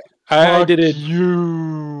 Yeah, I did it.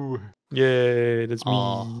 You. Yay, that's me.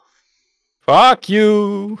 Aw. Fuck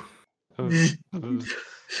you.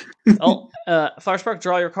 Well, Firespark,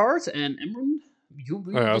 draw your cards, and Emron, you will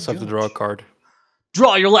be I the also have to draw a judge. card.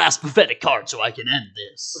 Draw your last pathetic card so I can end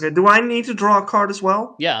this. Okay, do I need to draw a card as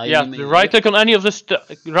well? Yeah, Yeah, you may- right click on any of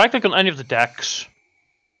the decks.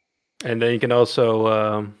 And then you can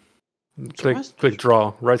also click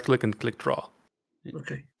draw. Right click and click draw.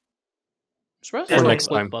 Okay. Surprised Or there's no next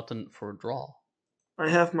click time. button for draw. I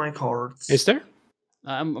have my cards. Is there?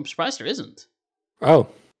 I'm surprised there isn't. Oh.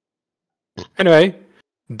 Anyway,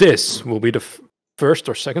 this will be the first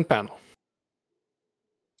or second panel.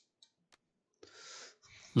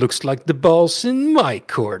 Looks like the ball's in my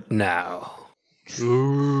court now.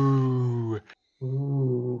 Ooh.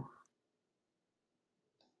 Ooh.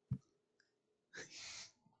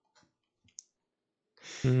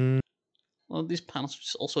 Mm, Well, these panels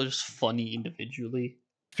are also just funny individually.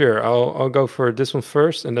 sure, I'll go for this one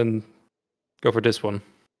first, and then go for this one.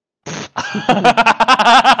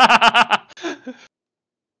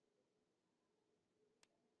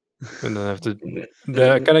 And then I have to. Can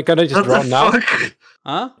I just What draw the now? fuck?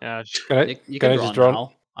 Huh? Yeah, Can I, You can I draw just draw?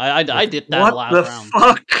 now. I did that What last the round.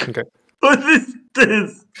 fuck? Okay. What is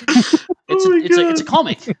this? It's Oh my it's a God.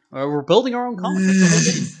 comic. We're building our own comic.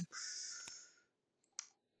 That's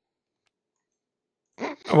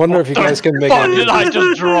the whole game. I wonder if you guys can make What it. did I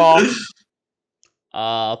just draw?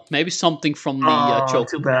 Maybe something from the Aw,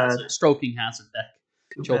 choking too bad. hazard, stroking hazard deck.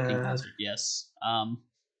 Too Choking bad. hazard, yes.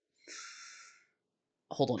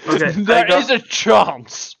 Hold on. Okay, There is a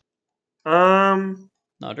chance. No,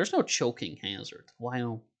 there's no choking hazard. Why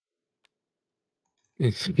no?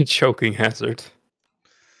 Choking hazard.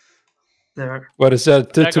 there. What is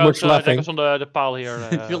that? Too That much goes, laughing. That goes on the pile here.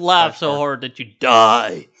 If you laugh so Firespark. hard that you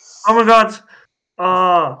die. Oh my God.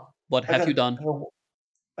 What have you done?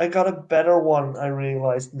 I got a better one. I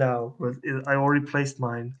realized now, but I already placed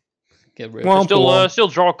mine. Get rid Well, of it. Still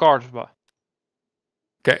draw cards, but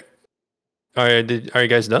Okay. Are you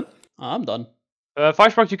guys done? I'm done.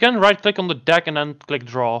 Firespark, you can right click on the deck and then click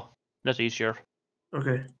draw. That's easier.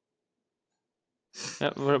 Okay.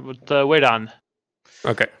 Yeah, we're done.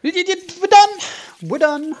 Okay. We're done. We're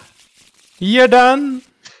done. You're done.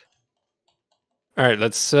 All right.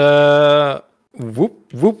 Let's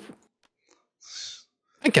whoop whoop.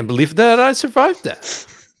 I can't believe that I survived that.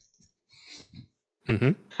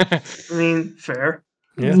 Mm-hmm. I mean, fair.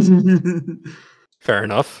 Yeah. Fair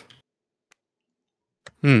enough.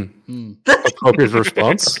 Appropriate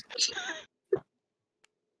response.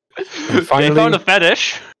 And They finally, found a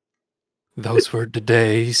fetish. those were the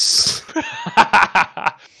days.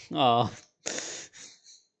 Oh,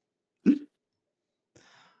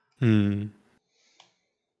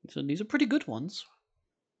 so these are pretty good ones.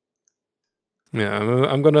 Yeah,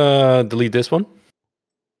 I'm gonna delete this one.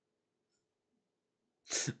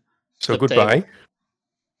 So Flip goodbye.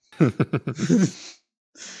 God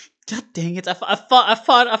dang it!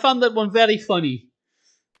 I found that one very funny.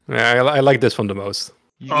 Yeah, I like this one the most.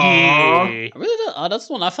 Yeah. I really did. That's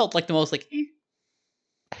the one I felt like the most like.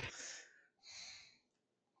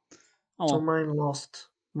 Oh, So well. mine lost.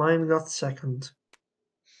 Mine got second.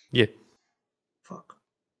 Yeah. Fuck.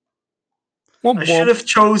 Womp I should womp. have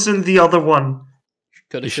chosen the other one.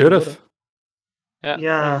 Coulda, You shoulda, should have. woulda.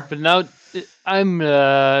 Yeah. But now I'm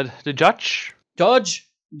the judge. Judge.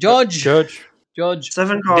 Judge.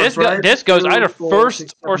 7 cards, right? This goes 2, either 4, first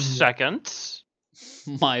 6, or 7. second.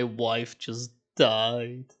 My wife just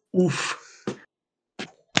died. Oof.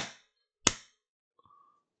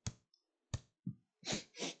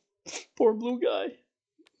 Poor blue guy.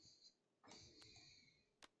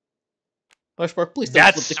 Firespark, please don't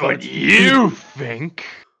flip the That's what cards. you think.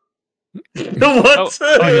 What?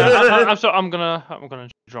 Oh yeah, I'm gonna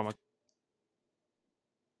draw my.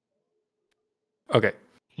 Okay.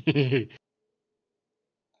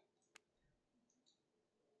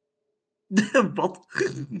 What?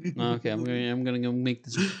 Okay, I'm gonna go make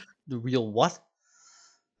this the real what?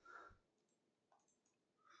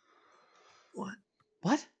 What?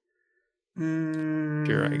 What?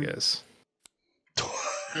 Sure, I guess.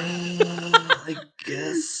 I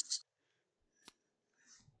guess.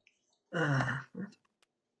 Ah,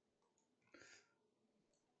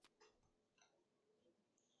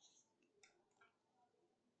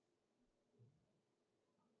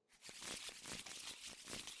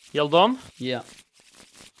 You all done? Yeah.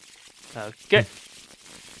 Okay.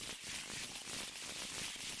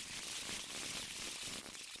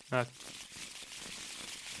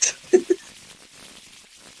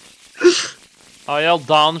 Are y'all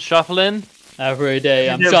done shuffling? Every day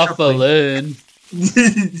I'm Yeah, shuffling.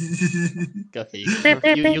 Okay,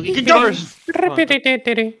 you can go.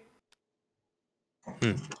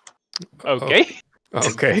 Okay.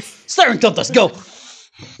 Okay. Staring contest, go.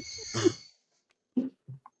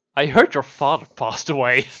 I heard your father passed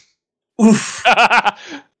away. Oof.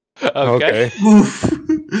 Okay. Oof.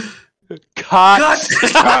 Cut.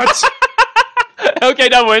 Cut! Okay,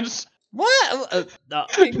 that wins. What? No.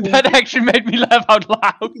 That actually made me laugh out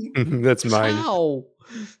loud. That's mine. How?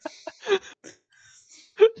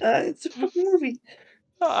 It's a fucking movie.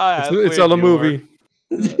 It's all a movie.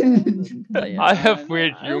 I have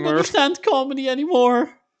weird I don't humor. understand comedy anymore.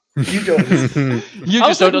 You don't. You I just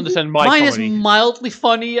was don't like, understand my mine comedy. is mildly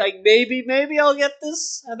funny. Like maybe I'll get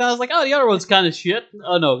this. And I was like, oh, the other one's kind of shit.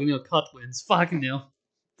 Oh no, cut wins. Fucking hell.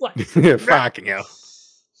 What? Fucking hell.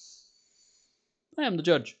 I am the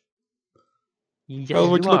judge. Yes, Oh,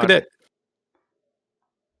 would you look at that?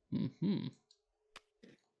 Mm-hmm.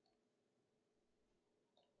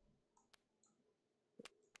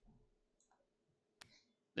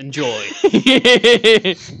 Enjoy.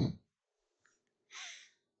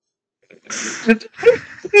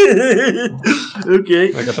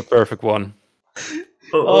 Okay. I got the perfect one.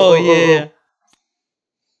 Oh, yeah.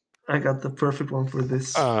 I got the perfect one for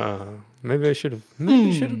this. Maybe I should have.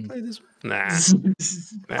 Maybe I should have played this one. Nah.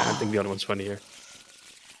 I think the other one's funnier.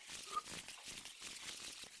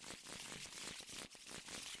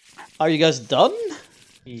 Are you guys done?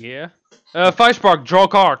 Yeah. Fire Spark, draw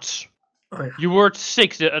cards. Oh, yeah. You were at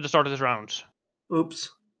 6 at the start of this round. Oops.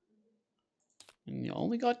 And you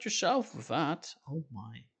only got yourself with that. Oh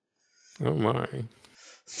my. Oh my.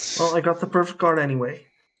 Well, I got the perfect card anyway.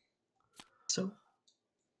 So.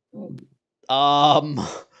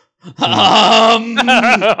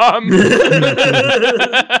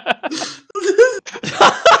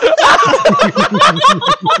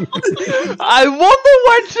 I wonder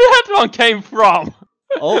where that one came from.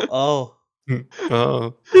 Oh. Oh.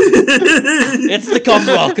 It's the cum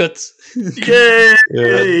rocket. Yay!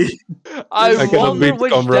 Yeah. I cannot wonder beat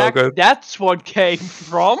which Cum deck Rocket. that's what came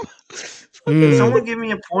from. Can someone give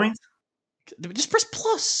me a point? Just press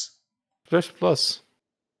plus. Plus.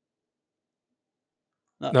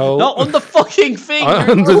 No, No. not on the fucking thing.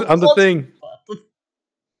 on the thing.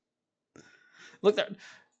 Look there.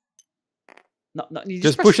 No, you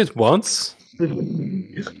Just press- push it once.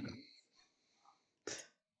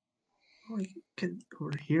 Oh, you can go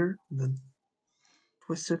over here and then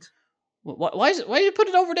twist it. Why did you put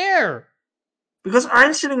it over there? Because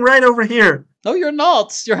I'm sitting right over here. No, you're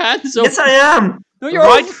not. Your hand is over. Yes, I am. No, you're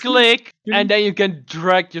Right over- click, and then you can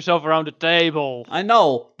drag yourself around the table. I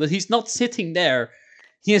know, but he's not sitting there.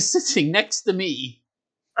 He is sitting next to me.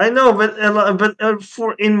 I know, but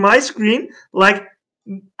for in my screen, like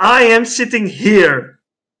I am sitting here,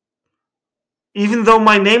 even though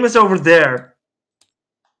my name is over there.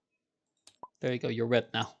 There you go. You're red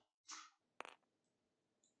now.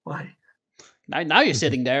 Why? Now you're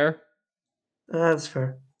sitting there. That's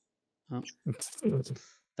fair. There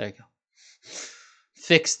you go.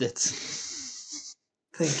 Fixed it.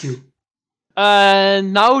 Thank you.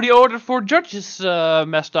 And now the order for judges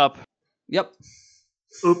messed up. Yep.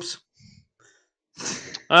 Oops.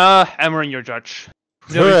 Amarin, your judge.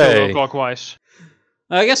 Hooray. Clockwise.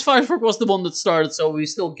 I guess Firefork was the one that started, so we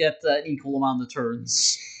still get an equal amount of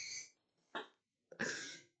turns.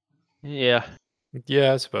 Yeah.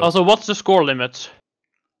 Yeah, I suppose. Also, what's the score limit?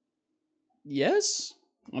 Yes.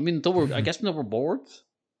 I mean, until we're, I guess until we're bored.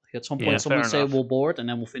 At some point, Yeah, someone fair say enough. we'll board, and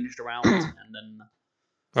then we'll finish the round, and then.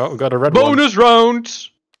 Oh, we got a red one. Bonus round!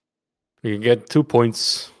 You can get 2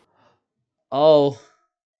 points. Oh.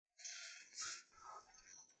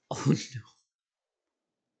 Oh no.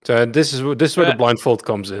 So this is where the blindfold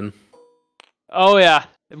comes in. Oh yeah,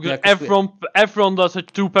 because Yeah, 'cause everyone does a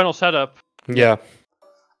 2-panel setup. Yeah.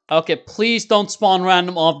 Okay, please don't spawn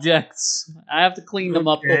random objects. I have to clean them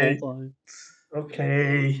up the Okay. whole time.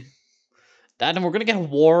 Okay. That, and we're gonna get a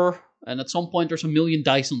war, and at some point there's a million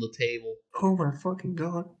dice on the table. Oh my fucking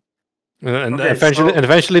god. And Okay,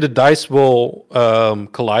 eventually the dice will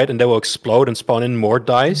collide and they will explode and spawn in more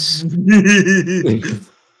dice.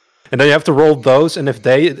 And then you have to roll those, and if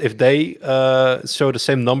they show the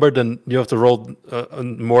same number, then you have to roll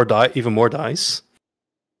even more dice.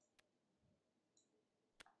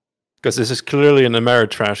 Because this is clearly an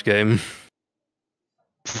Ameritrash game.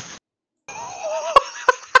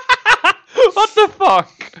 What the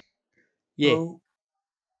fuck? Yeah. Oh,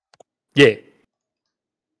 Yeah.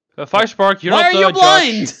 Firespark, you're Why not are the you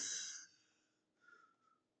blind? judge.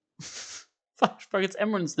 Firespark, it's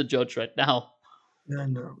Emran's the judge right now. yeah,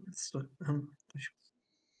 no, it's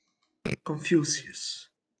Confucius.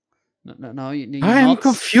 No, you're I am not.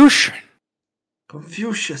 Confucian.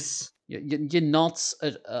 Confucius. You're not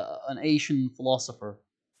an Asian philosopher,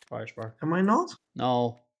 Firespark. Am I not?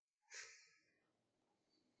 No.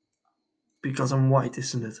 Because I'm white,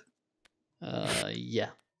 isn't it? Yeah.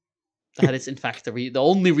 That is, in fact, the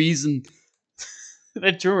only reason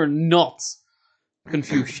that you're not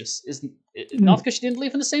Confucius. Isn't not because you didn't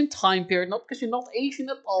live in the same time period, not because you're not Asian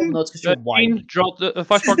at all, no, it's because you're white. Draw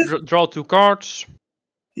Firespark, draw 2 cards.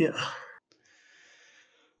 Yeah.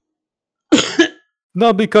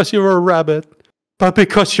 Not because you're a rabbit, but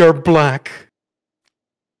because you're black.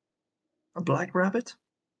 A black rabbit?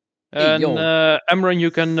 Hey, And yo. Emran, you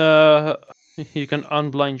can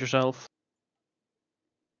unblind yourself.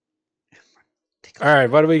 Alright,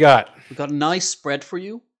 what do we got? We got a nice spread for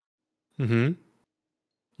you. Mm-hmm.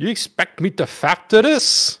 You expect me to factor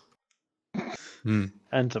this? Hmm.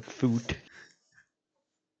 And some food.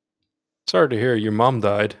 Sorry to hear your mom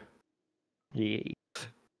died. Yeah.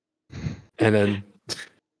 And then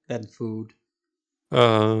Then food.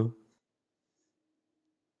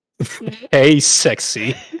 hey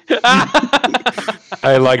sexy.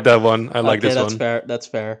 I like that one. I like okay, this that's one. fair. That's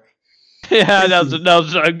fair. Yeah, that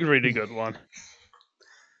was a really good one.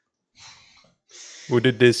 Who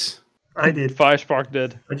did this? I did. Firespark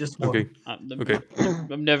did. I just won. Okay. Okay.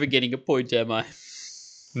 I'm never getting a point, am I?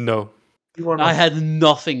 No. You won. I had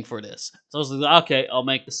nothing for this. So I was like, okay, I'll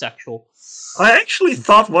make the sexual. I actually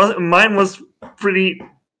thought mine was pretty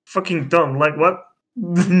fucking dumb. Like what?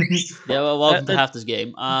 Yeah, well, welcome to half this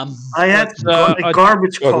game. I had That's, a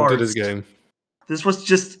garbage Welcome card. to this game. This was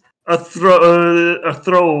just a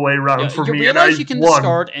throwaway round Yeah, for you me, and I realize you can won.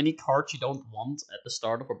 discard any cards you don't want at the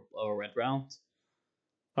start of a red round.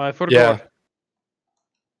 I forgot. Yeah.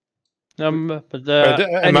 But am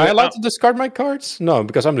anyway, I allowed to discard my cards? No,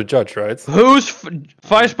 because I'm the judge, right?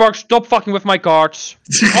 Firespark? Stop fucking with my cards.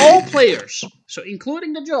 All players, so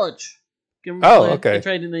including the judge, can Okay. can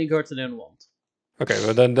trade in any cards they don't want. Okay,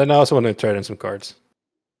 well then I also want to trade in some cards.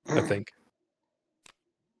 I think.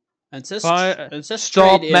 And it says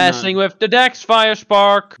Stop trade in, messing with the decks,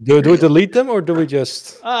 Firespark. Do we delete them or do we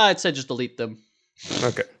just? I'd say just delete them.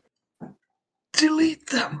 Okay. Delete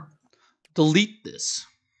them. Delete this.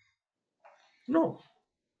 No.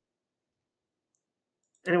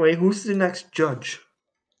 Anyway, who's the next judge?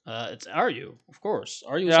 It's Aryu, of course.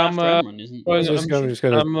 Aryu is Yeah, after Emran, isn't I'm just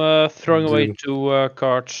gonna I'm throwing away do- 2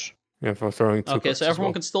 cards. yeah, for throwing two Okay, cards so as everyone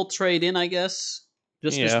well. can still trade in, I guess.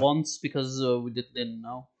 Just this Yeah. once, because we didn't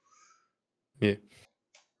know. Yeah.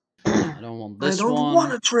 I don't want I this don't one.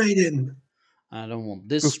 want to trade in. I don't want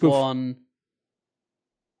this Poof, poof. one.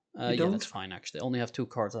 You Yeah, don't? that's fine, actually. I only have 2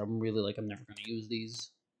 cards. I'm really I'm never going to use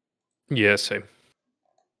these. Yeah, same.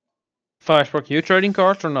 Firespark, you trading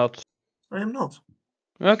cards or not? I am not.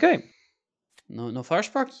 Okay. No,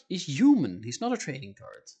 Firespark is human. He's not a trading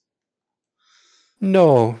card.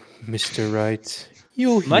 No, Mr. Right.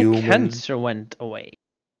 You My human. cancer went away.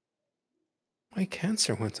 My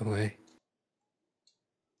cancer went away.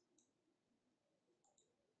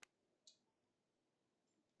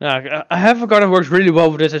 I have a card that works really well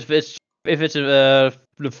with this if it's the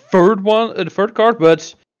third one, the third card,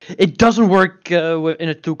 but it doesn't work in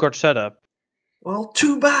a 2-card setup. Well,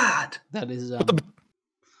 too bad. That is...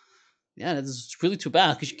 yeah, that is really too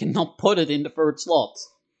bad, because you cannot put it in the 3rd slot.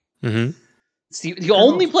 Mm-hmm. It's the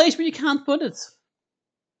only place where you can't put it.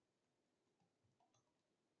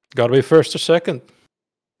 Gotta be first or second.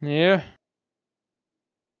 Yeah.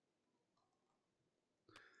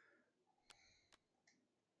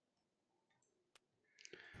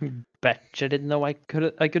 Betcha didn't know I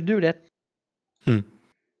could do that. Hmm.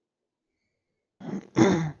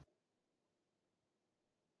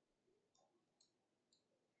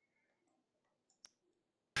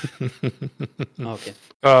 Okay.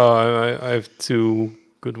 Oh, I have 2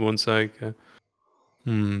 good ones. Okay.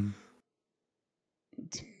 Okay.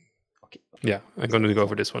 Yeah, I'm gonna go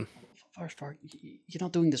for this one. Firespark, you're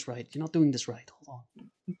not doing this right. You're not doing this right. Hold on.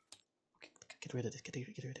 Okay, get rid of it. Get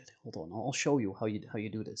rid of it. Hold on. I'll show you how you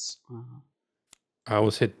do this. I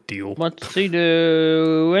always hit deal. What's he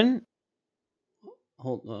doing?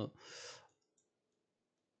 Hold.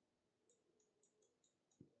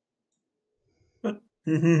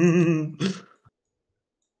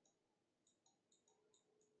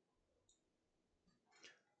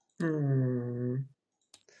 Hmm.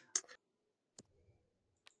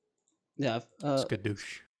 Yeah.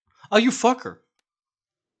 Skadoosh. Oh, you fucker.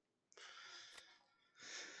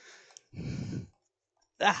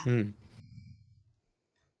 Ah. Hmm.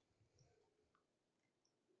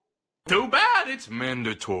 Too bad it's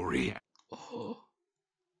mandatory.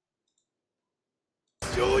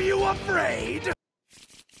 Do you afraid?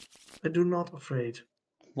 I do not afraid.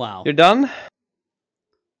 Wow. You're done?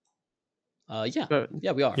 Yeah. Uh,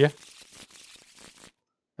 Yeah, we are. Yeah.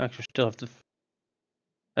 Actually, still have to.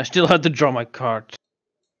 I still have to draw my card.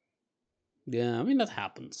 Yeah, I mean, that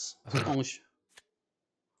happens. As long as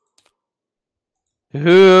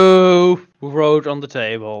Who wrote on the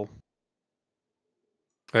table?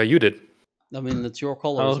 You did. I mean, it's your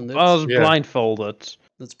color, I was, isn't it? I was Yeah. blindfolded.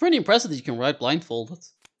 It's pretty impressive that you can write blindfolded.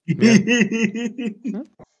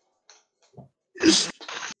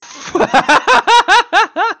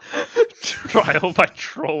 Trial by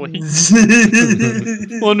trolley.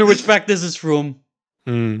 Wonder which pack this is from.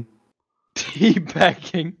 Hmm.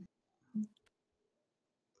 Teabagging.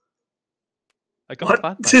 I got What?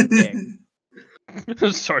 fat by the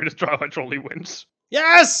egg. Sorry, the trial by trolley wins.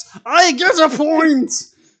 Yes! I get a point!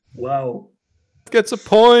 Wow. Gets a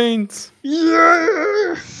point.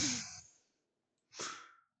 Yeah!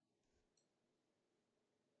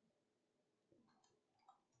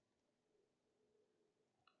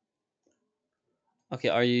 Okay,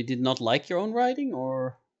 are you did not like your own writing,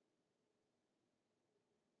 or?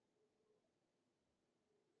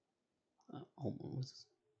 Hold on, what's this?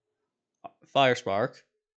 Fire Spark.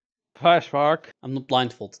 Fire spark. I'm not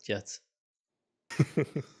blindfolded yet.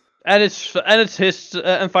 And it's his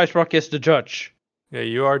and Fire spark is the judge. Yeah,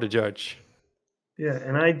 you are the judge. Yeah,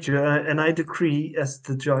 and I decree as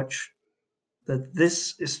the judge that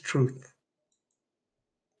this is truth.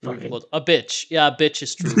 Okay. What? A bitch. Yeah, a bitch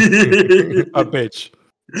is true. A bitch.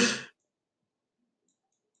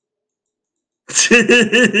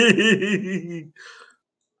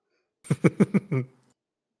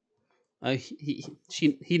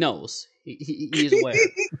 He knows. He is aware.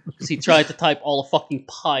 Because he tried to type all a fucking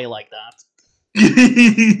pie like that.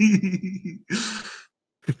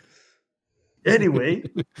 Anyway,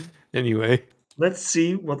 Anyway. let's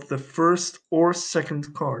see what the first or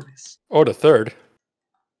second card is. Or the third.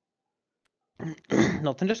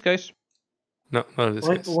 Not in this case. No, not in this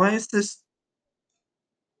case. Why is this?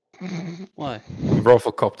 Why?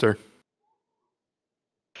 Rufflecopter.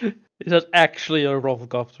 Is that actually a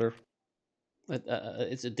rufflecopter?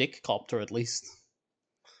 It's a dick copter, at least.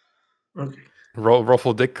 Okay.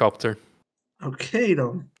 Ruffle Dick Copter. Okay,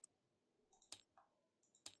 then.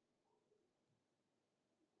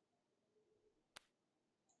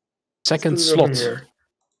 Second Let's do it over slot. here.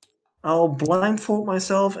 I'll blindfold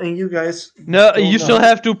myself, and you guys. No, don't you still know.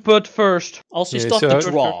 have to put first. Also, Yeah, you still have so-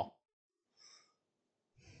 to draw.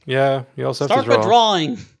 Yeah, you also have Start to draw. by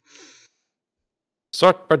drawing.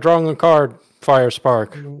 Start by drawing a card. Fire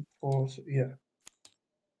Spark. Yeah.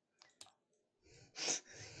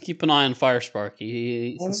 Keep an eye on Fire Spark.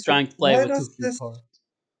 He's What is trying it? to play Why with does two few this- cards.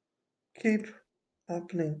 Keep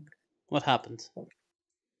happening. What happened?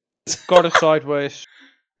 Card is sideways.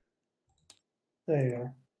 There you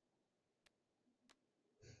are.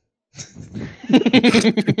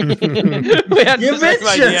 We had You the same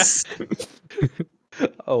idea. bitches!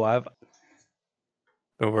 Oh, I've.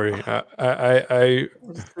 Don't worry. I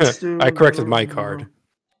What does this do? I corrected my card.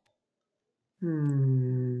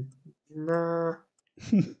 Nah.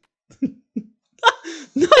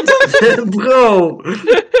 No, don't. Bro!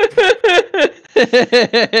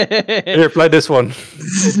 Here, play this one.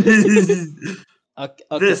 Okay.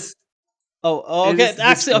 This. Oh, It okay. is this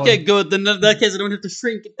Actually, okay, one. good. Then in that case, I don't have to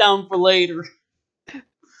shrink it down for later.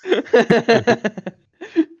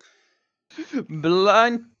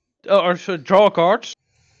 Blind. Or should draw cards.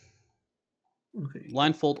 Okay.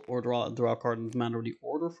 Blindfold or draw a card. Doesn't matter the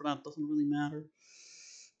order for that. Doesn't really matter.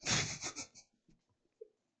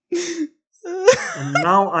 And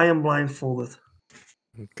now I am blindfolded.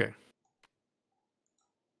 Okay.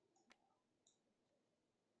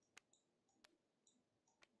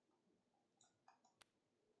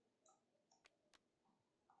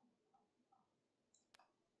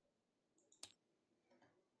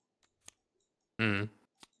 Hmm.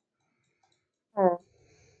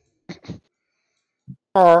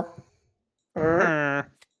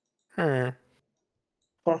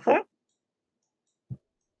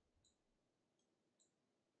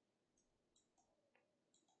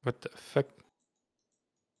 What the fuck?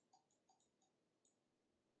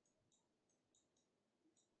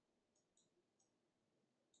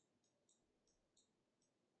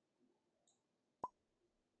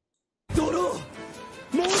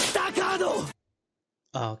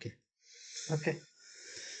 Oh, okay. Okay.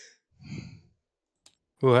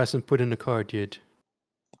 Who hasn't put in a card yet?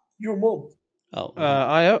 Your mom. Oh,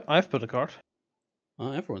 I've put a card.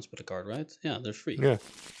 everyone's put a card, right? Yeah, there's 3. Yeah.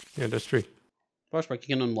 Yeah, that's 3. Flashback,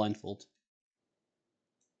 you can unblindfold.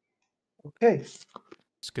 Okay.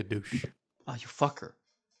 Skadoosh. Ah, you fucker.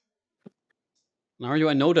 Mario,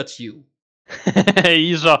 I know that's you.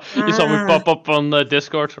 you saw me pop up on the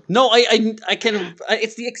Discord. No, I can.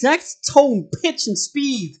 It's the exact tone, pitch, and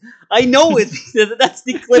speed. I know it. That's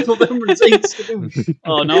the clip of Emran saying skadoosh.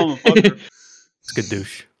 Oh, now I'm a fucker.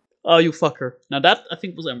 Skadoosh. Oh, you fucker. Now that, I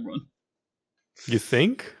think, was Emran. You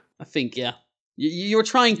think? I think, yeah. You were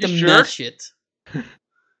trying to You sure? match it.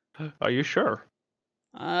 Are you sure?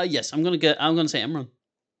 Yes, I'm gonna say Emran.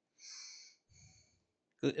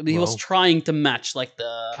 He was Well. trying to match, like,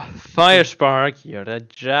 the... Firespark, you're the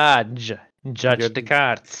judge. Judge You're the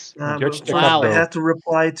cards. Judge the Wow. I cup, had to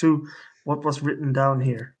reply to what was written down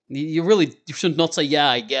here. You should not say yeah,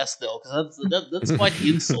 I guess, though, because that's quite the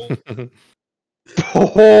insult.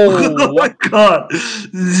 Oh my god!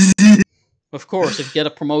 Of course, if you get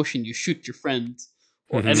a promotion, you shoot your friend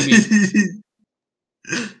or Mhm.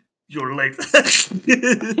 enemy. You're late.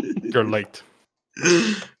 You're late.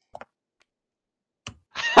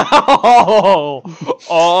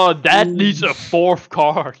 Oh, that needs a 4th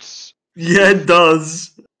card. Yeah, it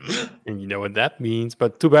does. And you know what that means,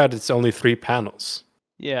 but too bad it's only 3 panels.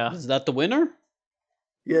 Yeah. Is that the winner?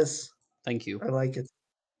 Yes, Thank you. I like it.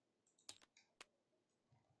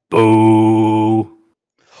 Boo! Boo!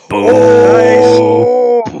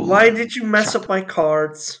 Oh! Why did you mess up my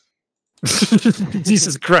cards?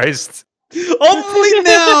 Jesus Christ. Hopefully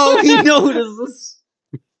now he notices.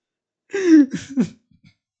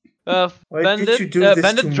 Why did you do this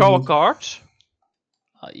Bandit, to draw a me? card.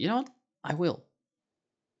 You know what? I will.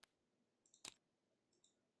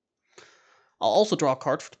 I'll also draw a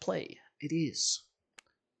card for the play. It is.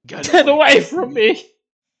 Get away from me!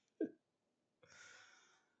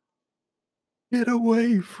 Get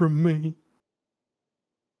away from me.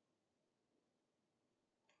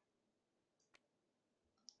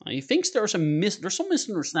 He thinks there's some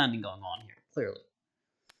misunderstanding going on here, clearly.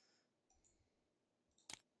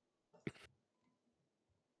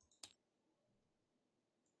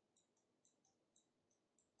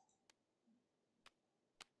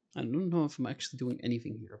 I don't know if I'm actually doing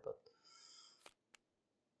anything here, but...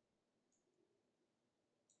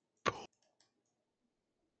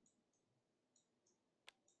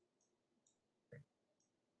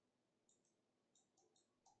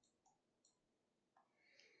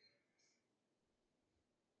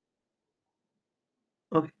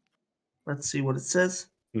 Okay, let's see what it says.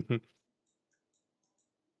 Okay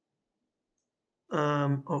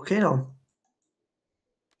then.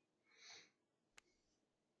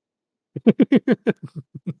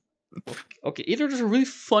 Okay, either there's a really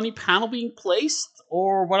funny panel being placed,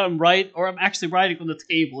 or I'm actually writing on the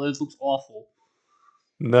table and it looks awful.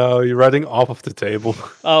 No, you're writing off of the table.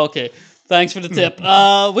 Oh, okay. Thanks for the tip.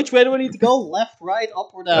 Which way do I need to go? Left, right,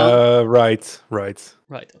 up, or down? Right. Right,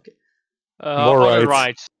 okay. More Other right.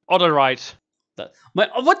 right. Other right.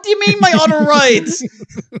 What do you mean my other right?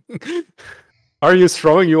 Are you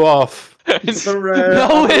throwing you off? It's the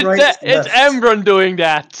No, right, it's left. Emran doing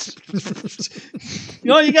that. You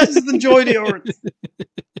know, you guys just enjoy the art.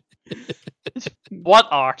 What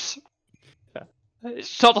art?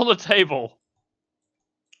 It's not on the table.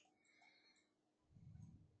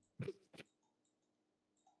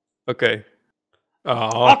 Okay.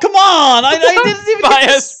 Oh, come on! I didn't even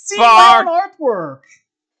get to see my own artwork!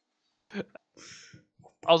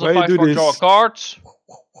 Also, Why you do Firespark, draw a this? card.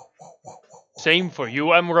 Same for you,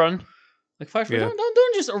 Emran. Like, Firespark, Yeah.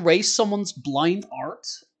 don't just erase someone's blind art.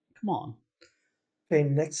 Come on. Okay,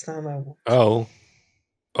 next time I will. Oh.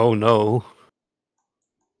 Oh no.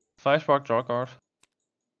 Firespark, draw a card.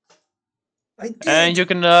 I did. And you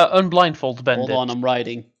can unblindfold Bandit. Hold on, I'm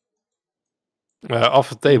writing. Off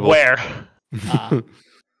the table. Where? Ah.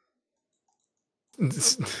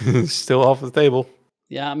 Still off the table.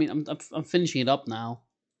 Yeah, I mean, I'm finishing it up now.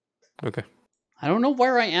 Okay. I don't know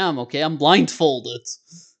where I am, okay? I'm blindfolded.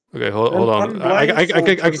 Okay, hold on. I'm I can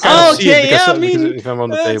kind of blindfolded. see it because, I mean, because if I'm on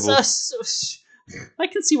the it's, table. I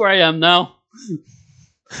can see where I am now.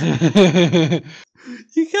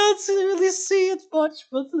 You can't really see it much,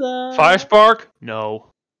 but Firespark?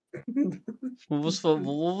 No. What was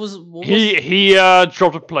He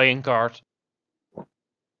dropped a playing card.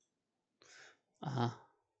 uh-huh.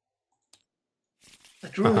 I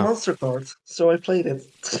drew a monster card, so I played it.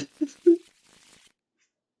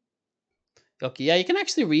 Okay, yeah, you can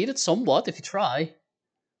actually read it somewhat if you try.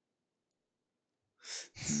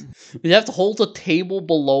 You have to hold the table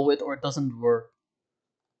below it, or it doesn't work.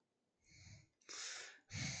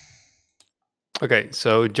 Okay,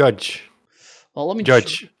 so judge. Well, let me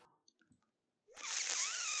Judge.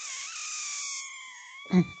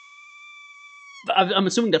 I'm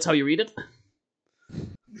assuming that's how you read it.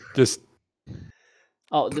 Just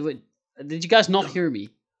Oh, wait, did you guys not hear me?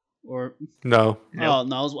 Or no. oh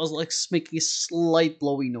no, I was like making a slight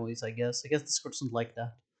blowy noise. I guess Discord doesn't like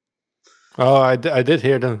that. Oh, I did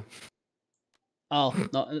hear them. Oh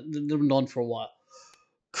no, they've been on for a while.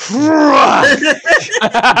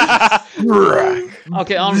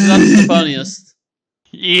 Okay, honestly, that's the funniest.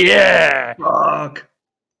 Yeah. Fuck.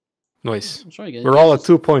 Nice. I'm sorry, guys. We're all at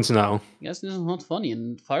 2 points now. Yes, this is not funny.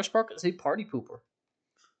 And Firespark is a party pooper.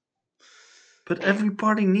 But every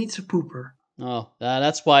party needs a pooper. Oh,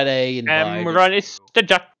 that's why they invited Run is the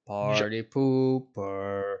judge. party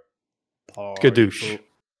pooper. Party Skadoosh. poop.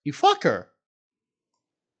 You fucker.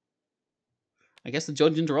 I guess the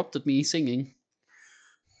judge interrupted me singing.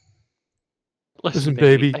 Listen,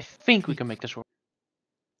 baby. I think we can make this work.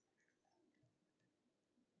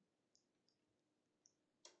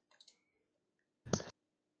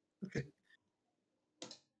 Okay.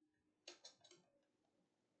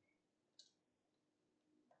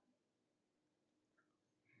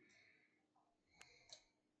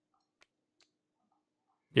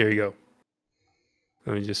 Here you go.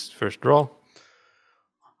 Let me just first draw.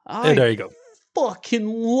 I And there you go. fucking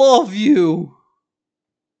love you.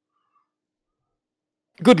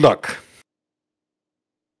 Good luck.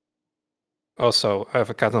 Also, I have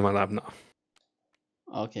a cat on my lap now.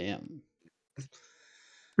 Okay,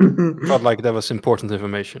 Felt like that was important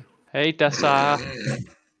information. Hey, Tessa.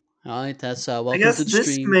 Alright, that's I welcome guess to the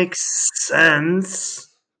this stream. makes sense.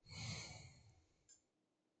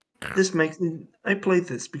 I played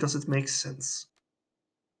this because it makes sense.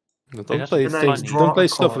 Don't that's play And I things. draw Don't play a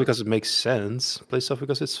stuff card. because it makes sense. Play stuff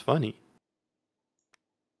because it's funny.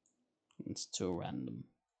 It's too random.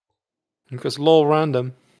 Because lol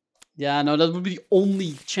random. Yeah, no, that would be the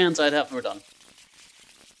only chance I'd have we're done.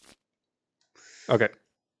 Okay.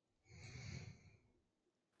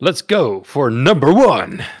 Let's go for number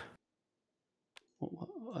 1.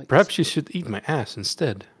 Perhaps you should eat my ass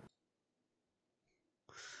instead.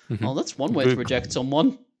 Well, that's one way to reject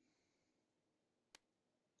someone.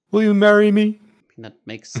 Will you marry me? That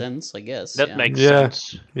makes sense, I guess. That yeah. makes Yeah.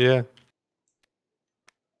 sense. Yeah.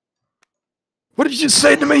 What did you just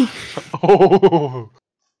say to me? Oh.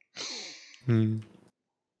 Hmm.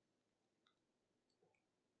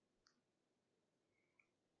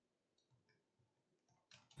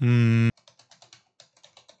 Hmm.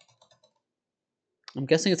 I'm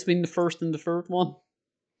guessing it's been the first and the third one.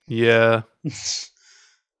 Yeah.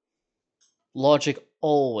 Logic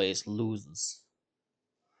always loses.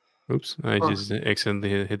 Oops. I Oh. just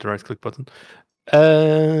accidentally hit the right click button.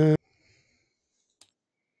 I'm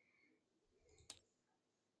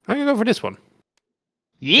gonna go for this one. Dang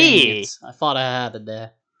Yeah. it. I thought I had it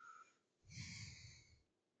there.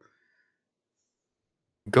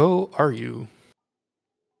 Go are you?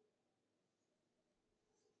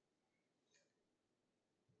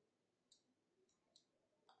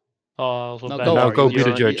 Also, No, Ben, go, now are go you? be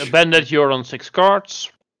the judge. Ben, that you're on 6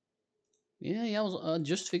 cards. Yeah, I was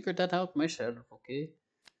just figured that out myself. Okay.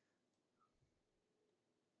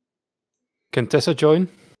 Can Tessa join?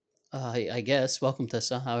 I guess. Welcome,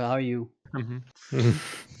 Tessa. How are you?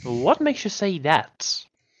 What makes you say that?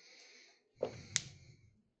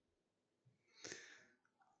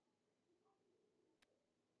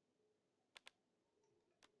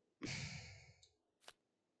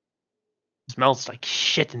 Smells like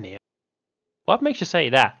shit in here. What makes you say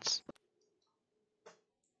that?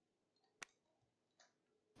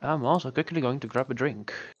 I'm also quickly going to grab a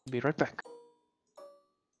drink. Be right back.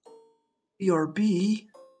 BRB?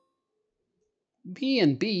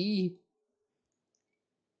 B&B?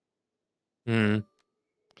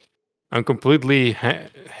 I'm completely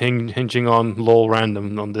hinging on lol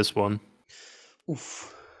random on this one.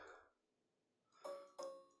 Oof.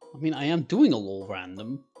 I mean, I am doing a little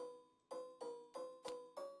random.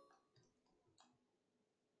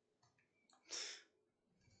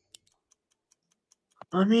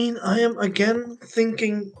 I mean, I am again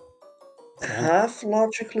thinking half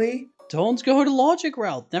logically. Don't go the logic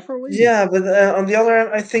route. Never win. Yeah, but on the other hand,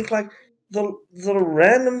 I think like the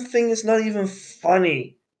random thing is not even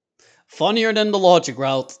funny. Funnier than the logic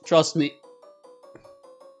route. Trust me.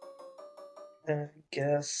 I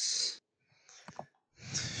guess.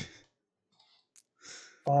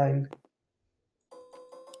 Fine.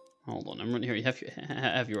 Hold on, I'm running here. You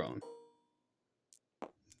have your own.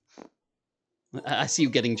 I see you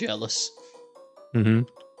getting jealous. Mm-hmm.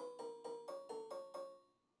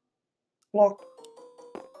 Clock.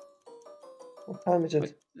 What time is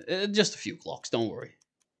it? Just a few clocks, don't worry.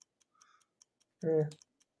 Yeah.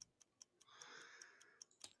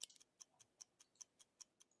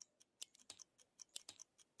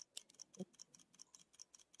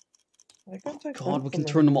 Why can't I God, find we can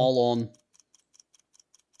them turn them anymore? all on.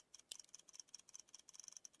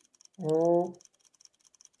 Oh.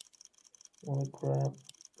 What a crap.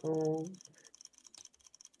 Oh.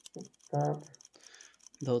 That.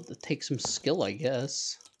 Though it takes some skill, I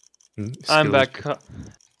guess. I'm Skills. back.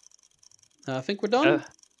 I think we're done.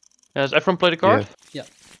 Has everyone played a card? Yeah.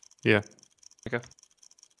 Yeah. Yeah. Okay.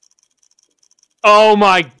 Oh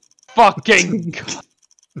my fucking god.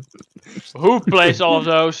 Who plays all of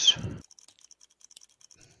those?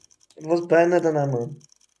 It was Bennett and Emma.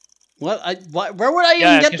 What? Where would I even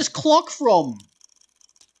Yeah, get 'cause- this clock from?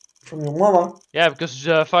 From your mama. Yeah, because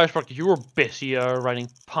Firespark, you were busy writing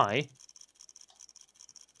pie.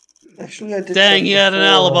 Actually, I did. Dang, that he had an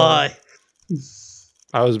before, alibi.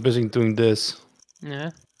 I was busy doing this.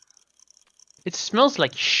 Yeah. It smells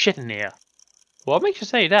like shit in here. What makes you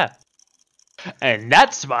say that? And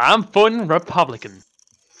that's why I'm voting Republican.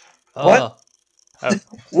 What? Oh.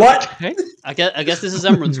 What? Okay. I guess this is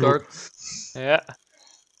Emerald's card. Yeah.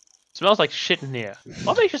 Smells like shit in here.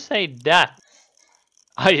 What makes you say that?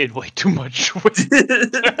 I ate way too much wheat.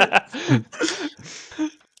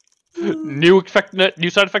 New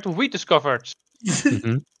side effect of wheat discovered.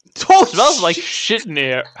 Mm-hmm. Smells like shit in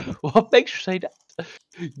here. What makes you say that?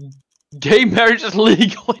 Gay marriage is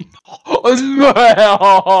legal.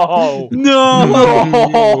 Oh, no! No!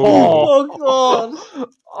 No! Oh god!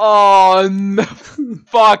 Oh no!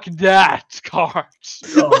 Fuck that card.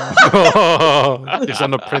 It's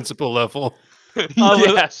on the principal level.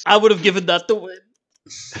 Yes. I would have given that to win.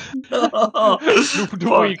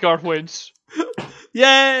 The weak card wins.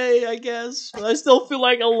 Yay, I guess. But I still feel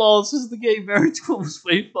like I lost since the gay marriage one was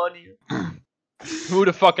way funnier. Who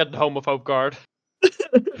the fuck had the homophobe card?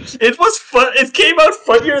 It was fun. It came out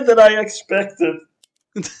funnier than I expected.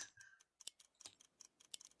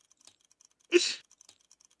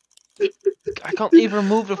 I can't even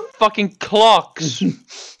remove the fucking clocks.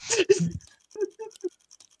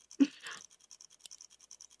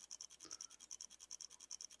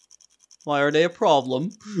 Why are they a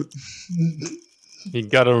problem? You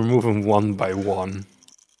gotta remove them one by one.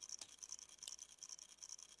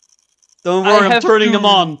 Don't I worry, I'm have turning to- them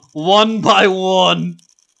on one by one.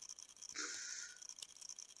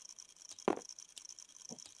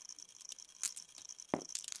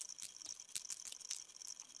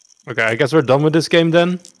 Okay, I guess we're done with this game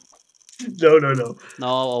then. No. No,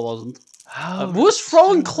 I wasn't. How Who's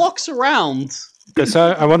throwing clocks around? Because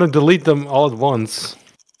I want to delete them all at once.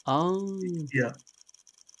 Oh. Yeah.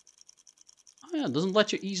 Oh yeah, it doesn't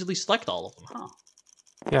let you easily select all of them, huh?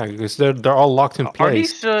 Yeah, because they're all locked in Are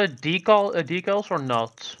place. these decals or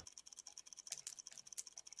not?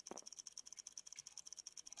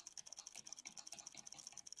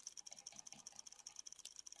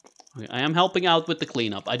 Okay, I am helping out with the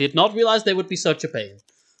cleanup. I did not realize they would be such a pain.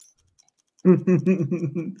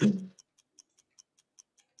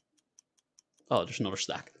 Oh, there's another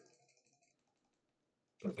stack.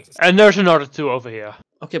 And there's another two over here.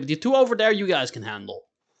 Okay, but the two over there you guys can handle.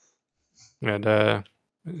 Yeah, no,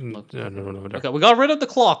 there. Okay, we got rid of the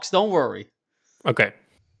clocks, don't worry. Okay.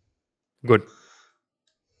 Good.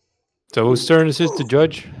 So whose turn is it to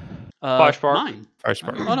judge? Firespark. Mine.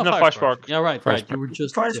 Firespark. Oh, no, No, Firespark. Firespark. Yeah, right. Firespark. You were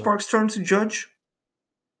just... Firespark's turn to judge.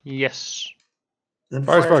 Yes. Then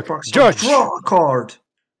Firespark, Firespark's judge! draw a card.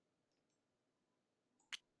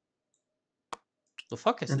 The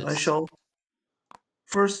fuck is And this? I shall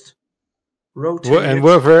first rotate And it.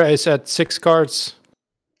 whoever is at 6 cards,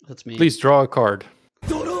 That's me. please draw a card.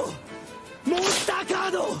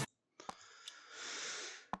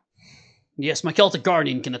 Yes, my Celtic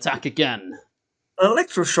Guardian can attack again.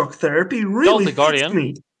 Electroshock therapy really Celtic Guardian. fits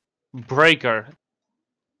me. Breaker.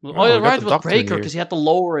 Oh, Oh, yeah, we got right, the with doctor in Breaker, here. because he had to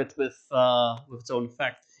lower it with its own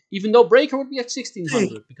effect. Even though Breaker would be at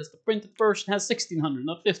 1600, because the printed version has 1600,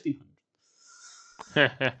 not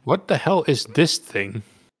 1500. What the hell is this thing?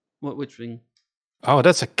 Which thing? Oh,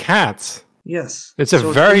 that's a cat. Yes. It's a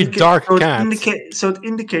it very dark cat. So it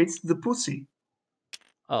indicates the pussy.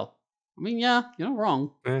 Oh. I mean, yeah, you're not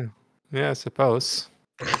wrong. Yeah, I suppose.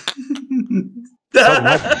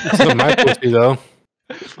 It's not my pussy, though.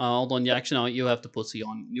 Hold on, yeah, actually, no, you have the pussy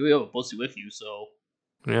on. You have a pussy with you, so...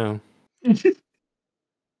 Yeah.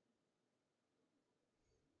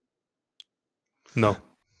 No.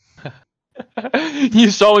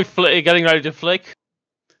 You saw me getting ready to flick.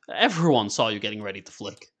 Everyone saw you getting ready to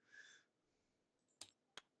flick.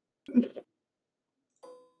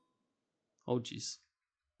 Oh jeez.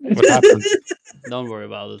 What happened? Don't worry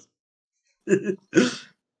about it.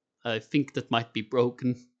 I think that might be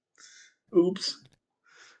broken. Oops.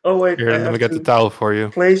 Oh wait, Here, I let me have get the to towel for you.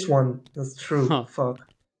 place one. That's true. Huh. Fuck.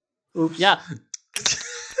 Oops. Yeah.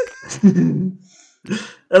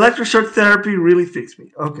 Electroshock therapy really fixed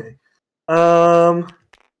me. Okay.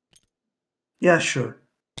 Yeah, sure.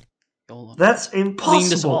 Hold on. That's Clean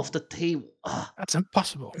this impossible. off the table. Ugh. That's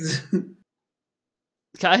impossible.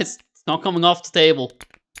 Guys, it's not coming off the table.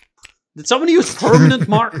 Did somebody use permanent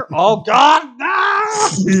marker? Oh god, no!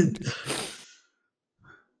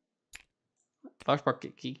 Flashback,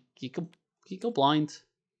 can you go blind?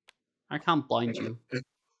 I can't blind you.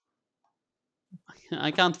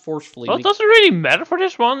 I can't forcefully Well, it make... doesn't really matter for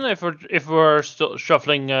this one if we're still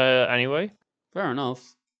shuffling anyway. Fair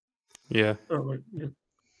enough. Yeah. Oh, wait, yeah.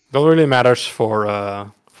 Don't really matters for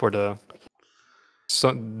the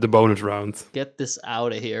the bonus round. Get this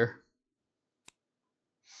out of here.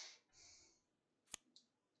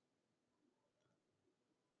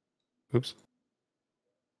 Oops.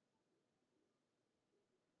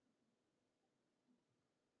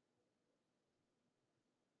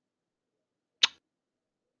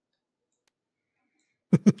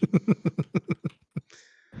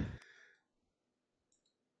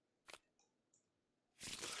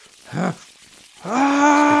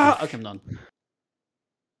 Okay, I'm done.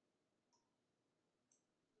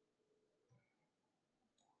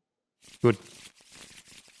 Good.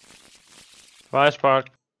 Bye, Spark.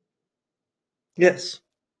 Yes.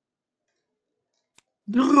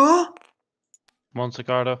 Monster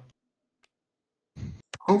Cardo.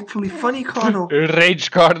 Hopefully funny Cardo.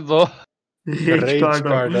 Rage Cardo. Rage Rage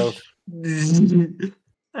Cardo. Cardo.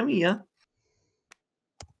 I mean, yeah.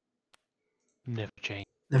 Never change.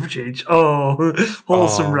 Never change. Oh,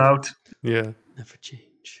 wholesome Oh. route. Yeah. Never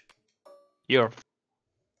change. You're.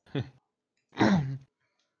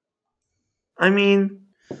 I mean,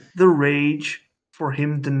 the rage for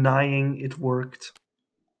him denying it worked.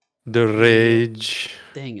 The rage.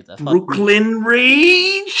 Dang it, I thought... Brooklyn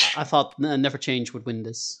Rage! I thought Never Change would win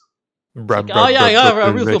this. Bruh, Like, oh yeah, I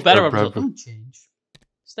Brooklyn really feel Rage, better bruh, about bruh, myself. Don't change.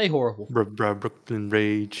 Stay horrible. Brooklyn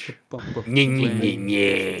Rage.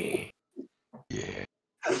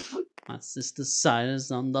 My sister's side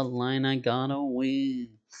is on the line. I gotta win.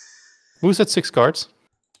 Who's at 6 cards?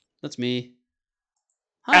 That's me.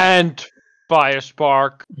 Hi. And Fire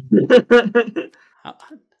Spark.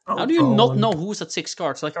 How do you not know who's at 6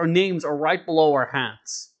 cards? Like, our names are right below our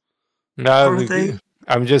hats. No, Are they?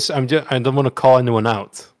 I don't want to call anyone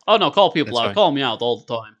out. Oh no, call people That's out. fine. Call me out all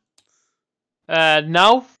the time.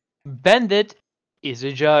 Now, Bandit is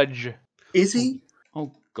a judge. Is he?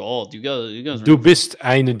 Oh god, you guys Du are... bist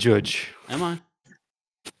eine Judge. Am I?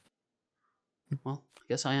 Well, I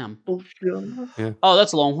guess I am. Oh, yeah. Oh,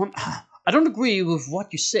 that's a long one. I don't agree with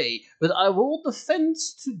what you say, but I will defend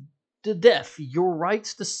to the death your right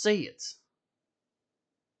to say it.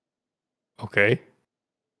 Okay.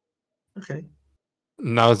 Okay.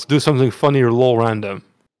 Now let's do something funny or lol random.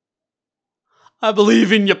 I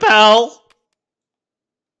believe in you, pal.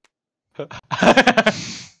 I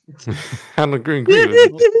don't agree with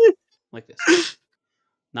it. Like this.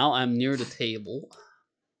 Now I'm near the table.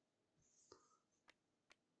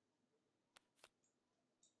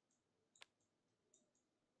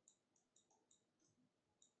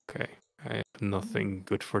 Okay. I have nothing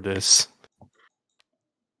good for this.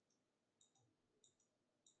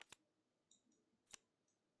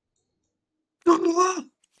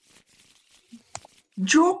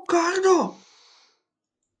 Joe Cardo!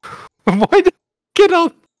 Why the get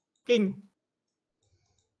out? King.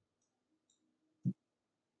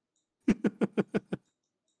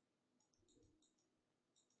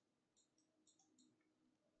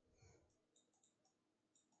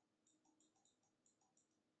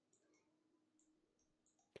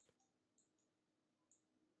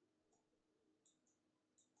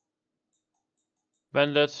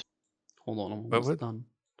 Bandit. Hold on, I'm What, almost what? done.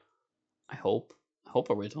 I hope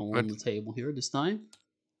I wrote it on What? the table here this time.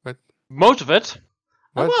 Most of it.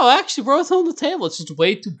 Oh, What? well, I actually wrote it on the table. It's just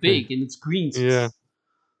way too big and it's green. Yeah.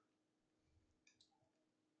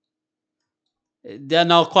 Yeah,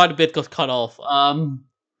 no, quite a bit got cut off.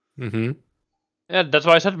 Mm-hmm. Yeah, that's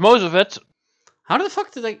why I said most of it. How the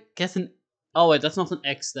fuck did I get an... Oh wait, that's not an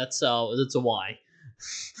X, that's a Y.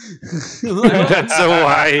 That's so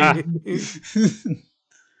why.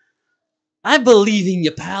 I believe in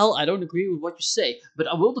you, pal. I don't agree with what you say, but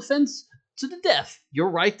I will defend to the death your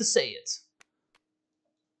right to say it.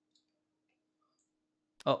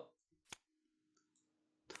 Oh.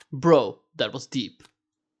 Bro, that was deep.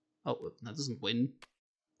 Oh, that doesn't win.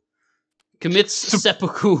 Commits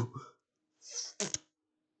seppuku.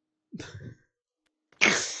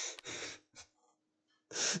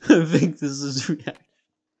 I think this is reaction.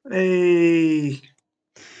 Hey.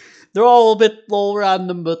 They're all a bit all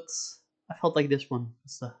random, but I felt like this one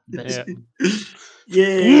was the best. Yeah.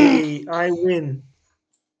 Yay! I win.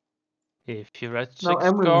 If you're at Now 6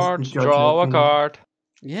 Emma is the cards, judge, draw not a me. card.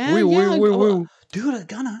 Yeah, Woo, yeah. woo, woo, woo. Dude, I'm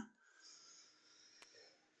gonna.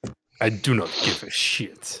 I do not give a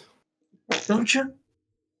shit. Don't you?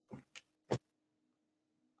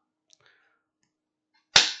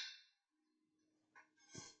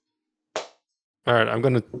 All right, I'm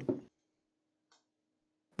gonna.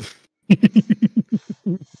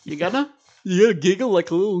 You gonna? You gonna giggle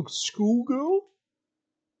like a little schoolgirl?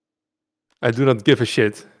 I do not give a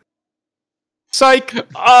shit. Psych!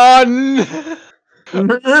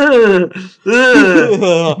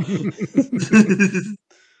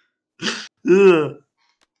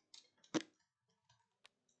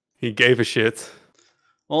 He gave a shit.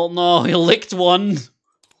 Oh no, he licked one.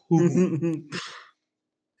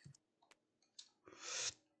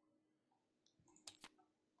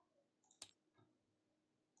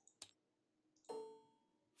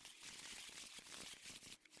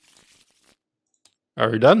 Are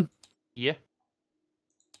we done? Yeah.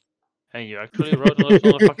 And you actually wrote on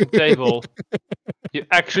the fucking table. You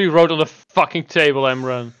actually wrote on the fucking table,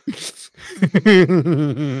 Emran.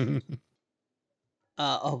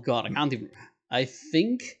 Oh god, I can't even. I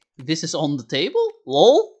think this is on the table.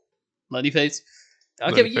 Lol. Bloody face.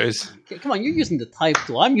 Okay, Bloody but face. come on, you're using the type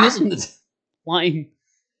tool. I'm using the line.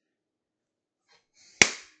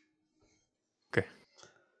 Okay.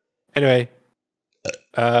 Anyway.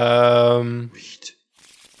 Read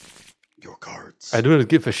your cards. I do not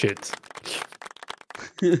give a shit.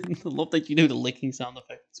 I love that you do the licking sound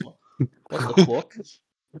effect as well. What the fuck?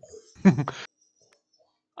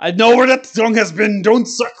 I know where that tongue has been. Don't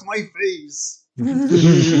suck my face.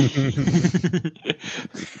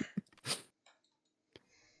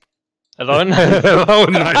 Hello, Hello,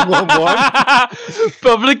 911.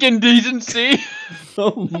 Public indecency.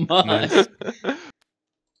 Oh my. Nice.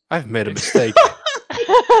 I've made a mistake.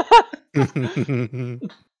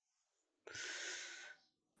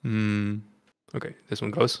 Okay, this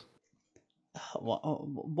one goes.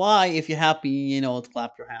 Why, if you're happy, you know,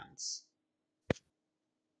 clap your hands?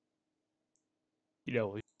 You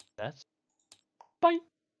know that's. Bye.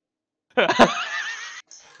 Honestly,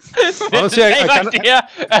 I Same kinda- idea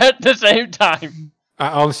at the same time.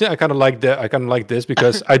 Honestly, I kind of like that. I kind of like this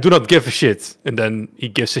because I do not give a shit, and then he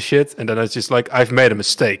gives a shit, and then it's just like I've made a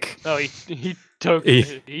mistake. No, he took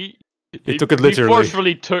He took it literally. He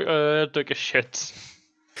forcefully took a shit.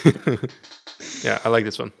 Yeah, I like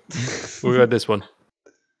this one. We got this one.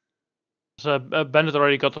 So Bennett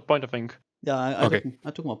already got the point, I think. Yeah, Okay.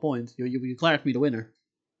 I took my point. You declared me the winner.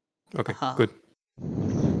 Okay, Aha. good.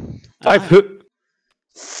 Ah. Type.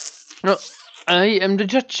 No, I am the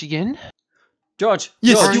judge again. Judge.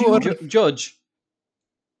 Yes, Judge. you are. Judge.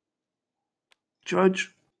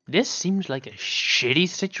 Judge, This seems like a shitty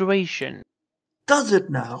situation. does it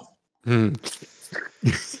now?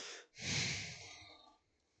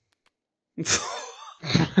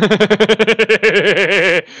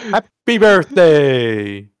 Happy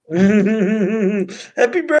birthday!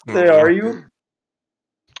 Happy birthday, are you?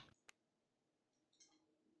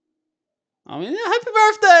 I mean, happy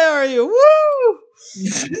birthday, are you? Woo!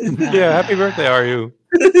 Yeah, happy birthday, are you?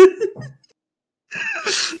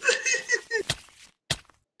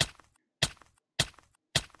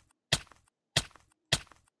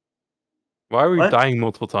 Why are we What? dying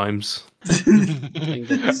multiple times? I think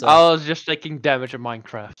that's, I was just taking damage in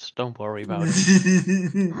Minecraft. Don't worry about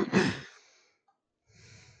it.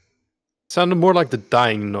 Sounded more like the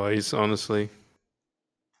dying noise, honestly.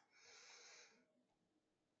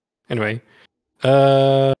 Anyway.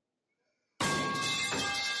 God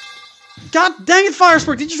dang it,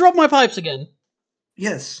 Firespark! Did you drop my pipes again?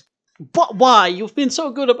 Yes. But why? You've been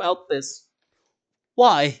so good about this.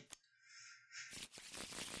 Why?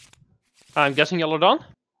 I'm guessing you're done?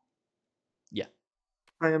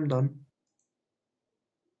 I am done.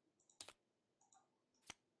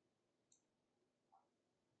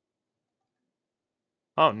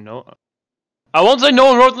 Oh no. I won't say no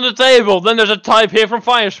one wrote on the table, then there's a type here from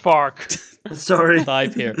Firespark. Sorry.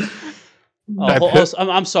 Type here. Type Oh,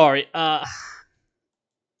 I'm sorry. Type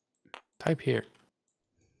here.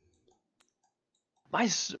 My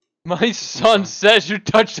son says you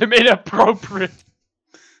touched him inappropriate.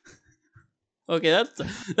 Okay,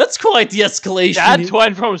 that's quite the escalation. That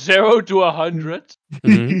went from 0 to 100.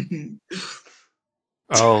 Mhm.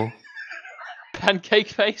 Oh. Pancake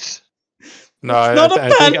face. No, Not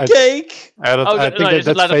a pancake. I think is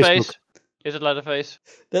it that's Facebook. Leatherface? Is it Leatherface?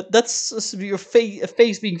 That's your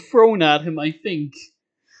face being thrown at him, I think.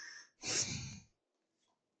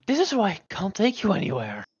 This is why I can't take you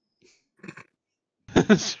anywhere.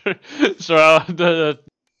 so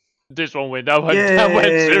this one went that went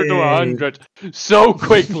 0 to 100 so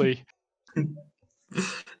quickly.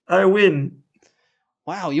 I win.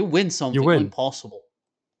 Wow, you win something You win. impossible.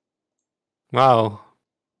 Wow.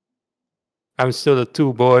 I'm still the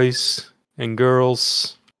 2 boys and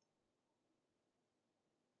girls.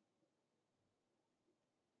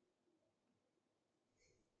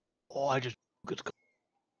 Oh, I just good.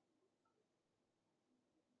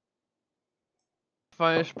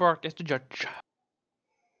 Fire Spark is the judge.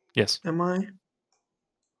 Yes. Am I?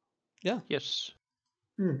 Yes.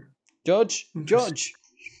 Judge.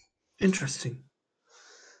 Interesting.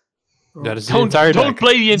 That is the entire Don't deck.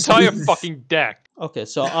 play the entire fucking deck. Okay,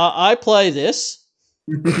 so I play this.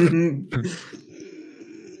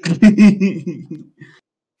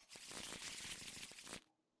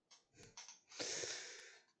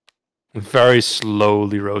 Very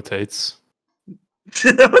slowly rotates.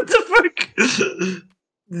 What the fuck?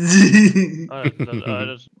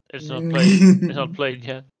 It's not played. It's not played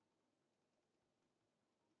yet.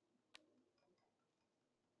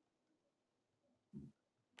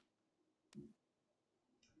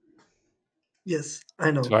 Yes,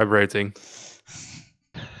 I know. It's vibrating.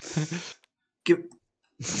 Give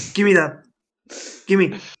me that. Give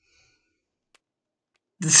me.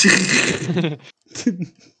 It's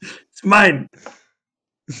mine.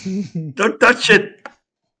 Don't touch it.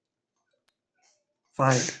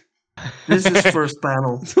 Fine. This is first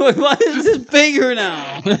panel. Why is this bigger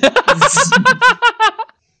now?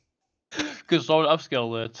 Because someone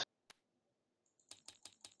upscaled it.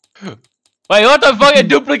 Wait, what the fuck? It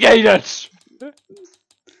duplicated!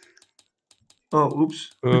 Oh,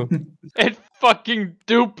 oops. It fucking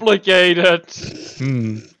duplicated!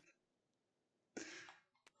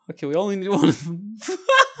 Okay, we only need one of them.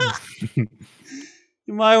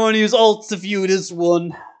 You might want to use alt to view this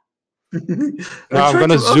one. I'm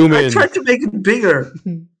gonna zoom in. I tried to make it bigger.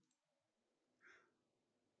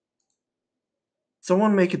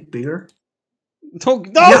 Someone make it bigger. Why did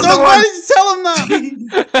you tell him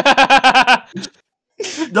that?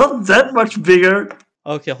 Not that much bigger.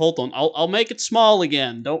 Okay, hold on. I'll make it small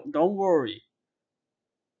again. Don't worry.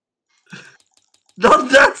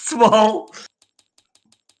 Not that small.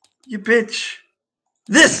 You bitch.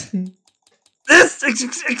 This is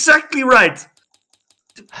exactly right.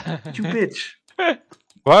 You bitch.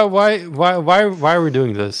 Why are we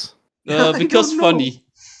doing this? Because funny.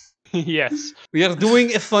 Yes. We are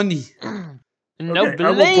doing a funny. No, Okay, I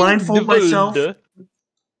will blindfold myself.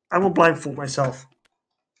 I will blindfold myself.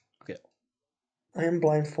 Okay. I am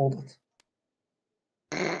blindfolded.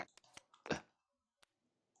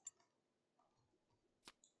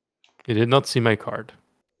 You did not see my card.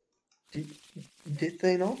 Did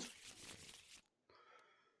they not?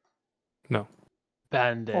 No.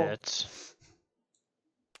 Bandits.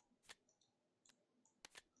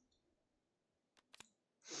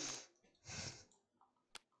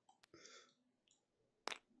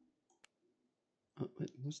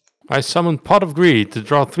 I summoned Pot of Greed to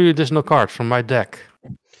draw 3 additional cards from my deck.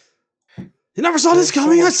 You never saw this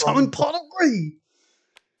coming. I summoned Pot of Greed.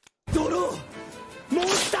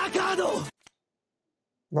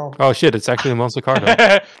 No. Oh shit, it's actually a monster card.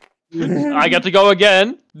 I got to go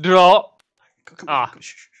again. Draw. Ah.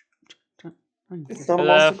 It's not a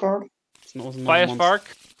monster card? Fire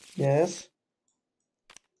Spark. Yes.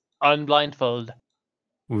 Unblindfold.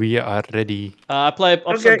 We are ready. I play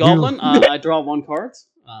Upstart Okay. Goblin. I draw 1 card.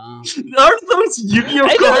 Are those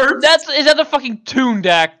Yu-Gi-Oh cards? Is that a fucking Toon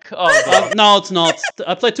deck? Oh, God. No, it's not.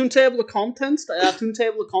 I play Toon Table of Contents. Toon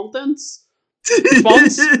Table of Contents.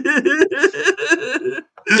 Response?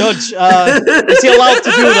 Judge, is he allowed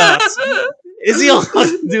to do that? Is he allowed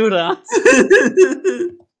to do that?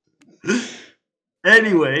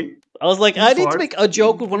 Anyway. I was like, I need to make a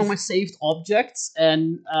joke with one of my saved objects,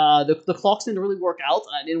 and the clocks didn't really work out,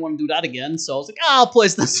 and I didn't want to do that again, so I was like, I'll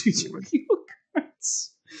place those Yu-Gi-Oh cards.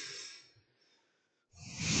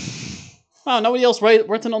 Wow, nobody else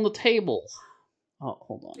written on the table. Oh,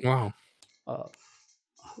 hold on. Wow.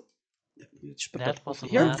 That was the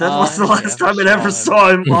Here. last That was the last time I ever saw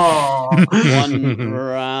him. Oh, 1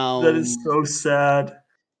 round. that is so sad.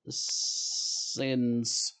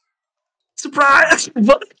 Since Surprise!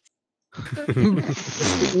 What?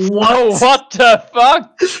 Whoa, what the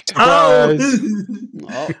fuck? How? Surprise.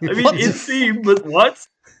 oh, I mean, in theme, but what?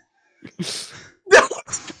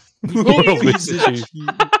 What a wizard.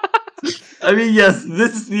 I I mean, yes,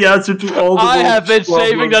 this is the answer to all the I have been world's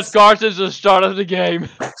saving that problems. card since the start of the game.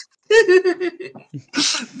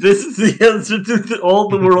 This is the answer to all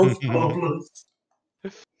the world's problems.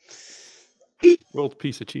 World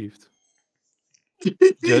peace achieved.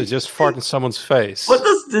 Just fart in someone's face. What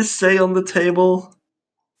does this say on the table?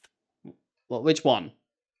 Well, which one?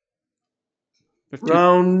 15.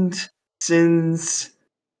 Round since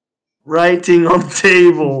writing on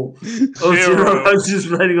table. Oh, 0 rounds since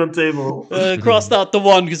writing on table. Crossed out the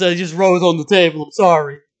one because I just wrote on the table. I'm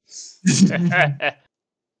sorry.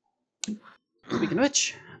 Speaking of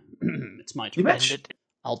which, it's my turn.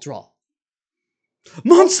 I'll draw.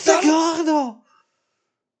 Monster Gardo!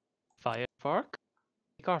 Fire Park?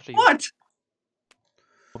 How many cards are you What?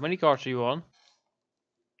 How many cards are you on?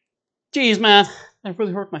 Jeez, man. That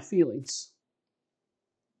really hurt my feelings.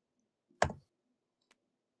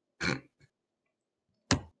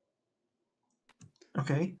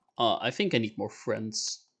 Okay. I think I need more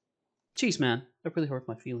friends. Jeez, man. That really hurt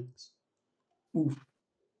my feelings. Ooh.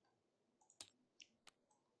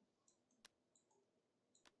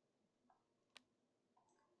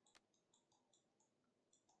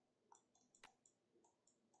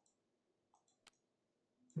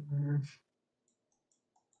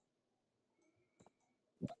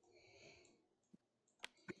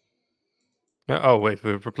 Oh, wait,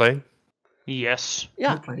 we're playing? Yes.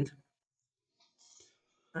 Yeah. Played.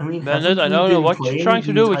 I mean, Bennett, I haven't we don't know been what you're playing trying to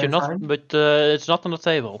the do, but you're entire not. time? But it's not on the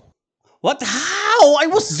table. What? How? I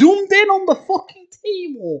was zoomed in on the fucking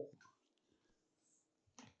table.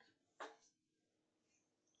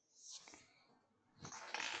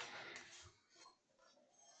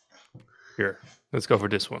 Here, let's go for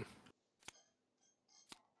this one.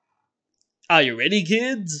 Are you ready,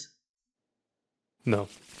 kids? No.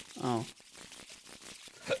 Oh.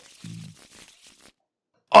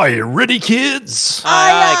 Are you ready, kids?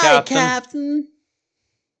 Aye, Captain. Captain.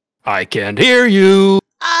 I can't hear you.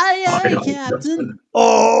 Aye, Captain.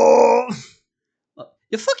 Oh.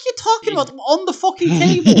 The fuck you talking about on the fucking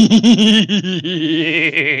table?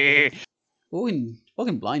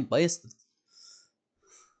 Fucking blind bastard.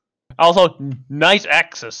 Also, nice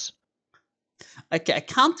axes. I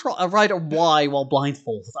can't write a Y while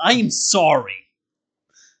blindfolded. I am sorry.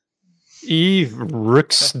 Eve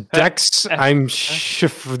Rix Dex. I'm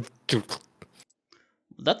shifted.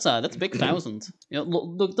 That's a big 1,000. You know,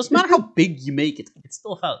 look, doesn't matter how big you make it, it's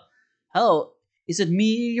still hell. Hello, is it me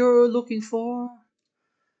you're looking for?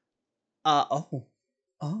 Oh.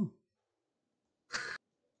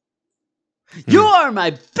 You're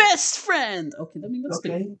my best friend! Okay, I mean, that's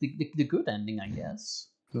Okay. the good ending, I guess.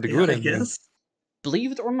 The Yeah, good I ending. guess.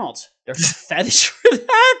 Believe it or not, there's a fetish for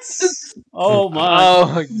that! Oh my. Oh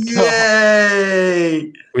my god.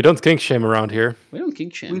 Yay! We don't kink shame around here. We don't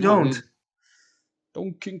kink shame. We no, don't.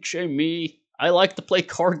 Don't kink shame me. I like to play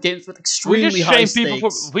card games with We extremely just high shame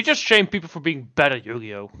people stakes. for we just shame people for being bad at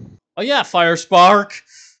Yu-Gi-Oh. Oh yeah, Fire Spark.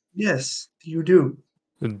 Yes, you do.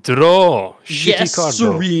 Draw. Shitty Yes, card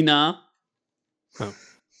draw. Serena.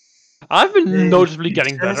 I've been Hey, noticeably you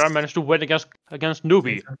getting better. I just- managed to win against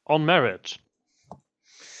Newbie on merit.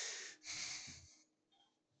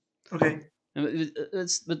 Okay.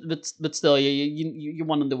 But still, you're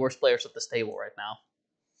one of the worst players at this table right now.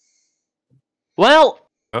 Well,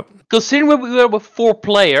 Oh. considering we were with 4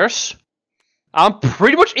 players, I'm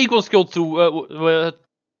pretty much equal skill to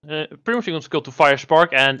Fire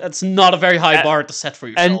Spark, and That's not a very high bar to set for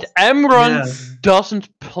yourself. Emron Yeah.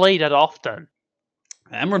 doesn't play that often.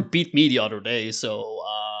 Emron beat me the other day, so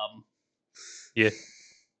Yeah.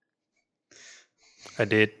 I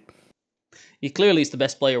did. he clearly is the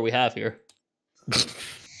best player we have here.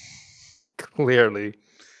 Clearly.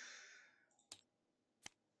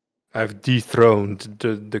 I've dethroned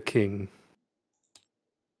the king.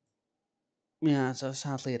 Yeah, so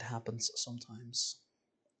sadly it happens sometimes.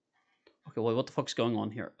 Okay, well, what the fuck's going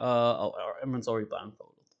on here? Emron's already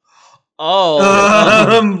blindfolded. Oh,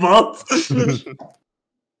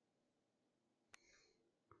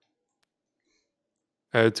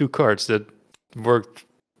 What? 2 cards that worked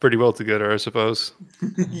pretty well together, I suppose.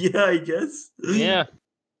 Yeah, I guess. Yeah.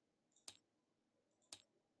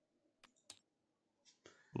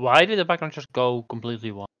 Why did the background just go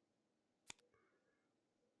completely wild?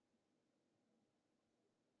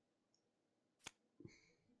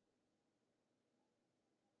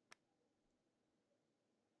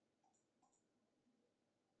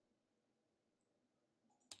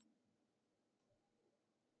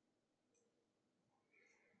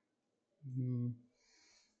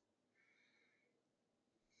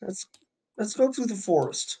 Let's go to the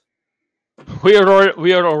forest. We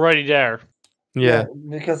are already there. Yeah.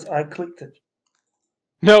 Because I clicked it.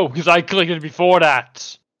 No, because I clicked it before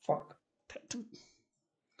that. Fuck.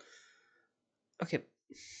 Okay.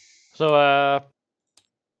 So,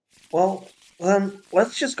 Well, then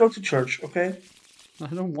let's just go to church, okay? I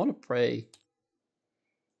don't want to pray.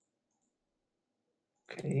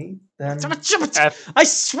 Okay, then. F I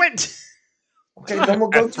swear. Okay, then we'll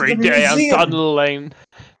go to the every day I'm museum. tunneling.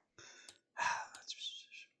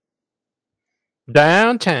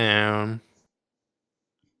 Downtown.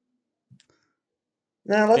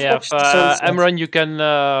 Now let's Yeah, watch the sunset. Emran, you can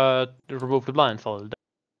remove the blindfold.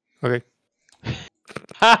 Okay.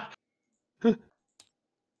 Ha! All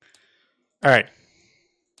right.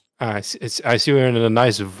 I see we're in a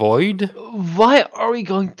nice void. Why are we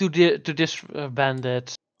going to this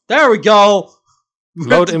bandit? There we go.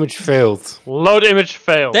 Load image failed. Load image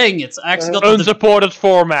failed. Dang it! I actually got the. Unsupported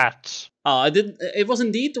format. I didn't. It was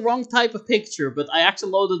indeed the wrong type of picture, but I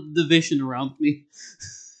actually loaded the division around me.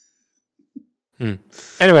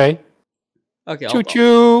 Anyway, Okay, choo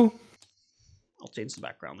choo. I'll change the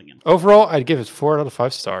background again. Overall, I'd give it 4 out of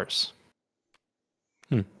 5 stars.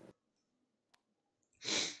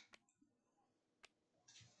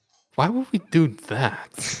 Why would we do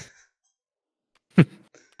that?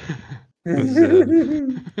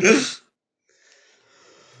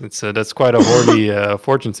 That's quite a horny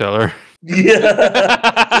fortune teller.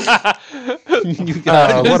 Yeah.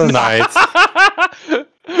 What a night!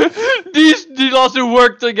 These also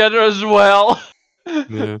work together as well.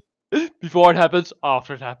 Yeah. Before it happens,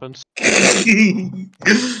 after it happens. What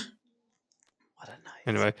a night.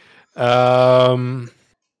 Anyway,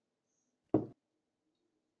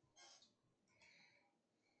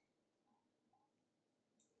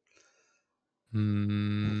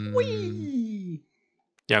 Whee!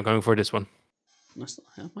 yeah, I'm going for this one.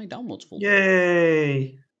 My downloads full.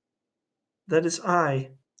 Yay! That is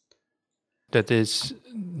I. That is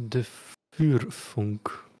the Vuurfunk.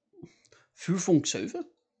 Vuurfunk 7?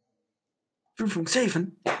 Vuurfunk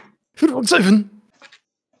 7. Vuurfunk 7.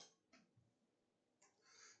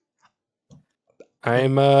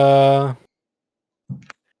 I'm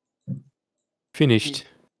finished.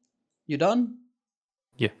 You done?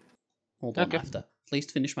 Yeah. Hold on, Okay. I have to at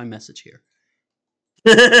least finish my message here.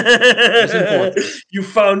 You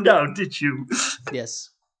found out, did you? Yes.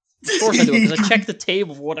 Of course I do, because I checked the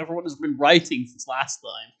table for what everyone has been writing since last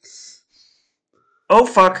time. Oh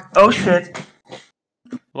fuck. Oh shit.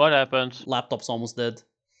 What happened? Laptop's almost dead.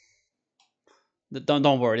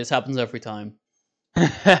 Don't worry, this happens every time.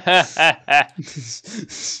 I'm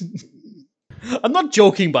not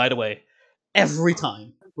joking, by the way. Every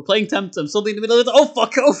time. We're playing Temtem, suddenly in the middle of it, oh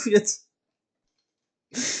fuck, oh shit!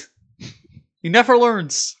 He never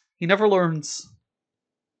learns. He never learns.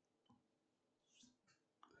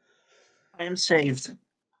 I am saved.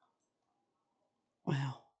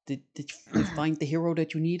 Wow. Did you find the hero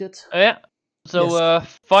that you needed? Yeah. So,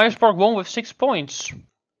 Firespark won with 6 points.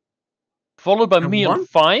 Followed by And me on one?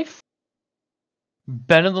 5.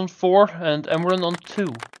 Bennett on 4 and Emran on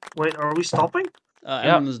 2. Wait, are we stopping?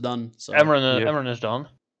 Emran is done. So. Emran is done.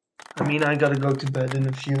 I mean, I gotta go to bed in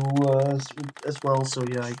a few as well, so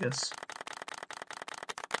yeah, I guess.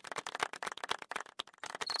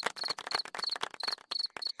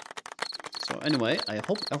 So anyway, I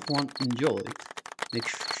hope everyone enjoyed.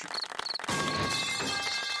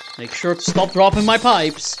 Make sure to stop dropping my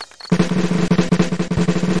pipes.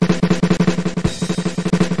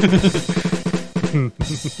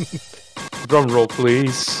 Drum roll,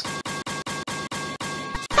 please.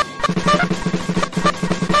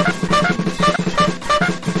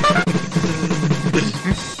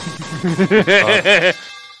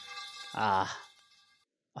 I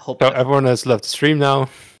hope. So everyone has left the stream now.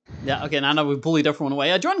 Yeah, okay, now we bullied everyone away.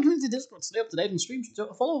 Join the community Discord, stay up to date on streams,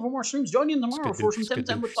 follow for more streams, join in tomorrow for some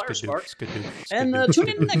Temtem with Firespark. And tune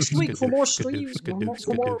in next week for more streams. For more. You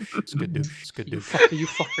fucker, you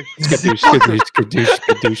fucker. You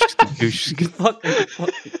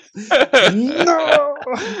fucker. No!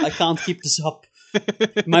 I can't keep this up.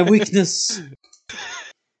 My weakness.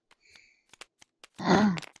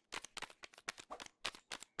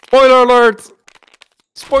 Spoiler alert!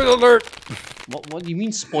 Spoiler alert! What do you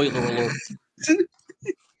mean, spoiler alert?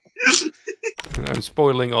 I'm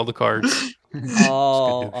spoiling all the cards.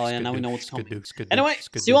 Oh, yeah, now we know what's coming. Anyway,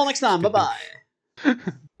 see you all next time. Bye-bye.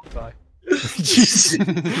 Bye. Jeez.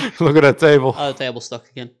 Look at that table. The table's stuck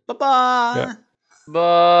again. Bye-bye. Yeah.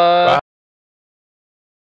 Bye.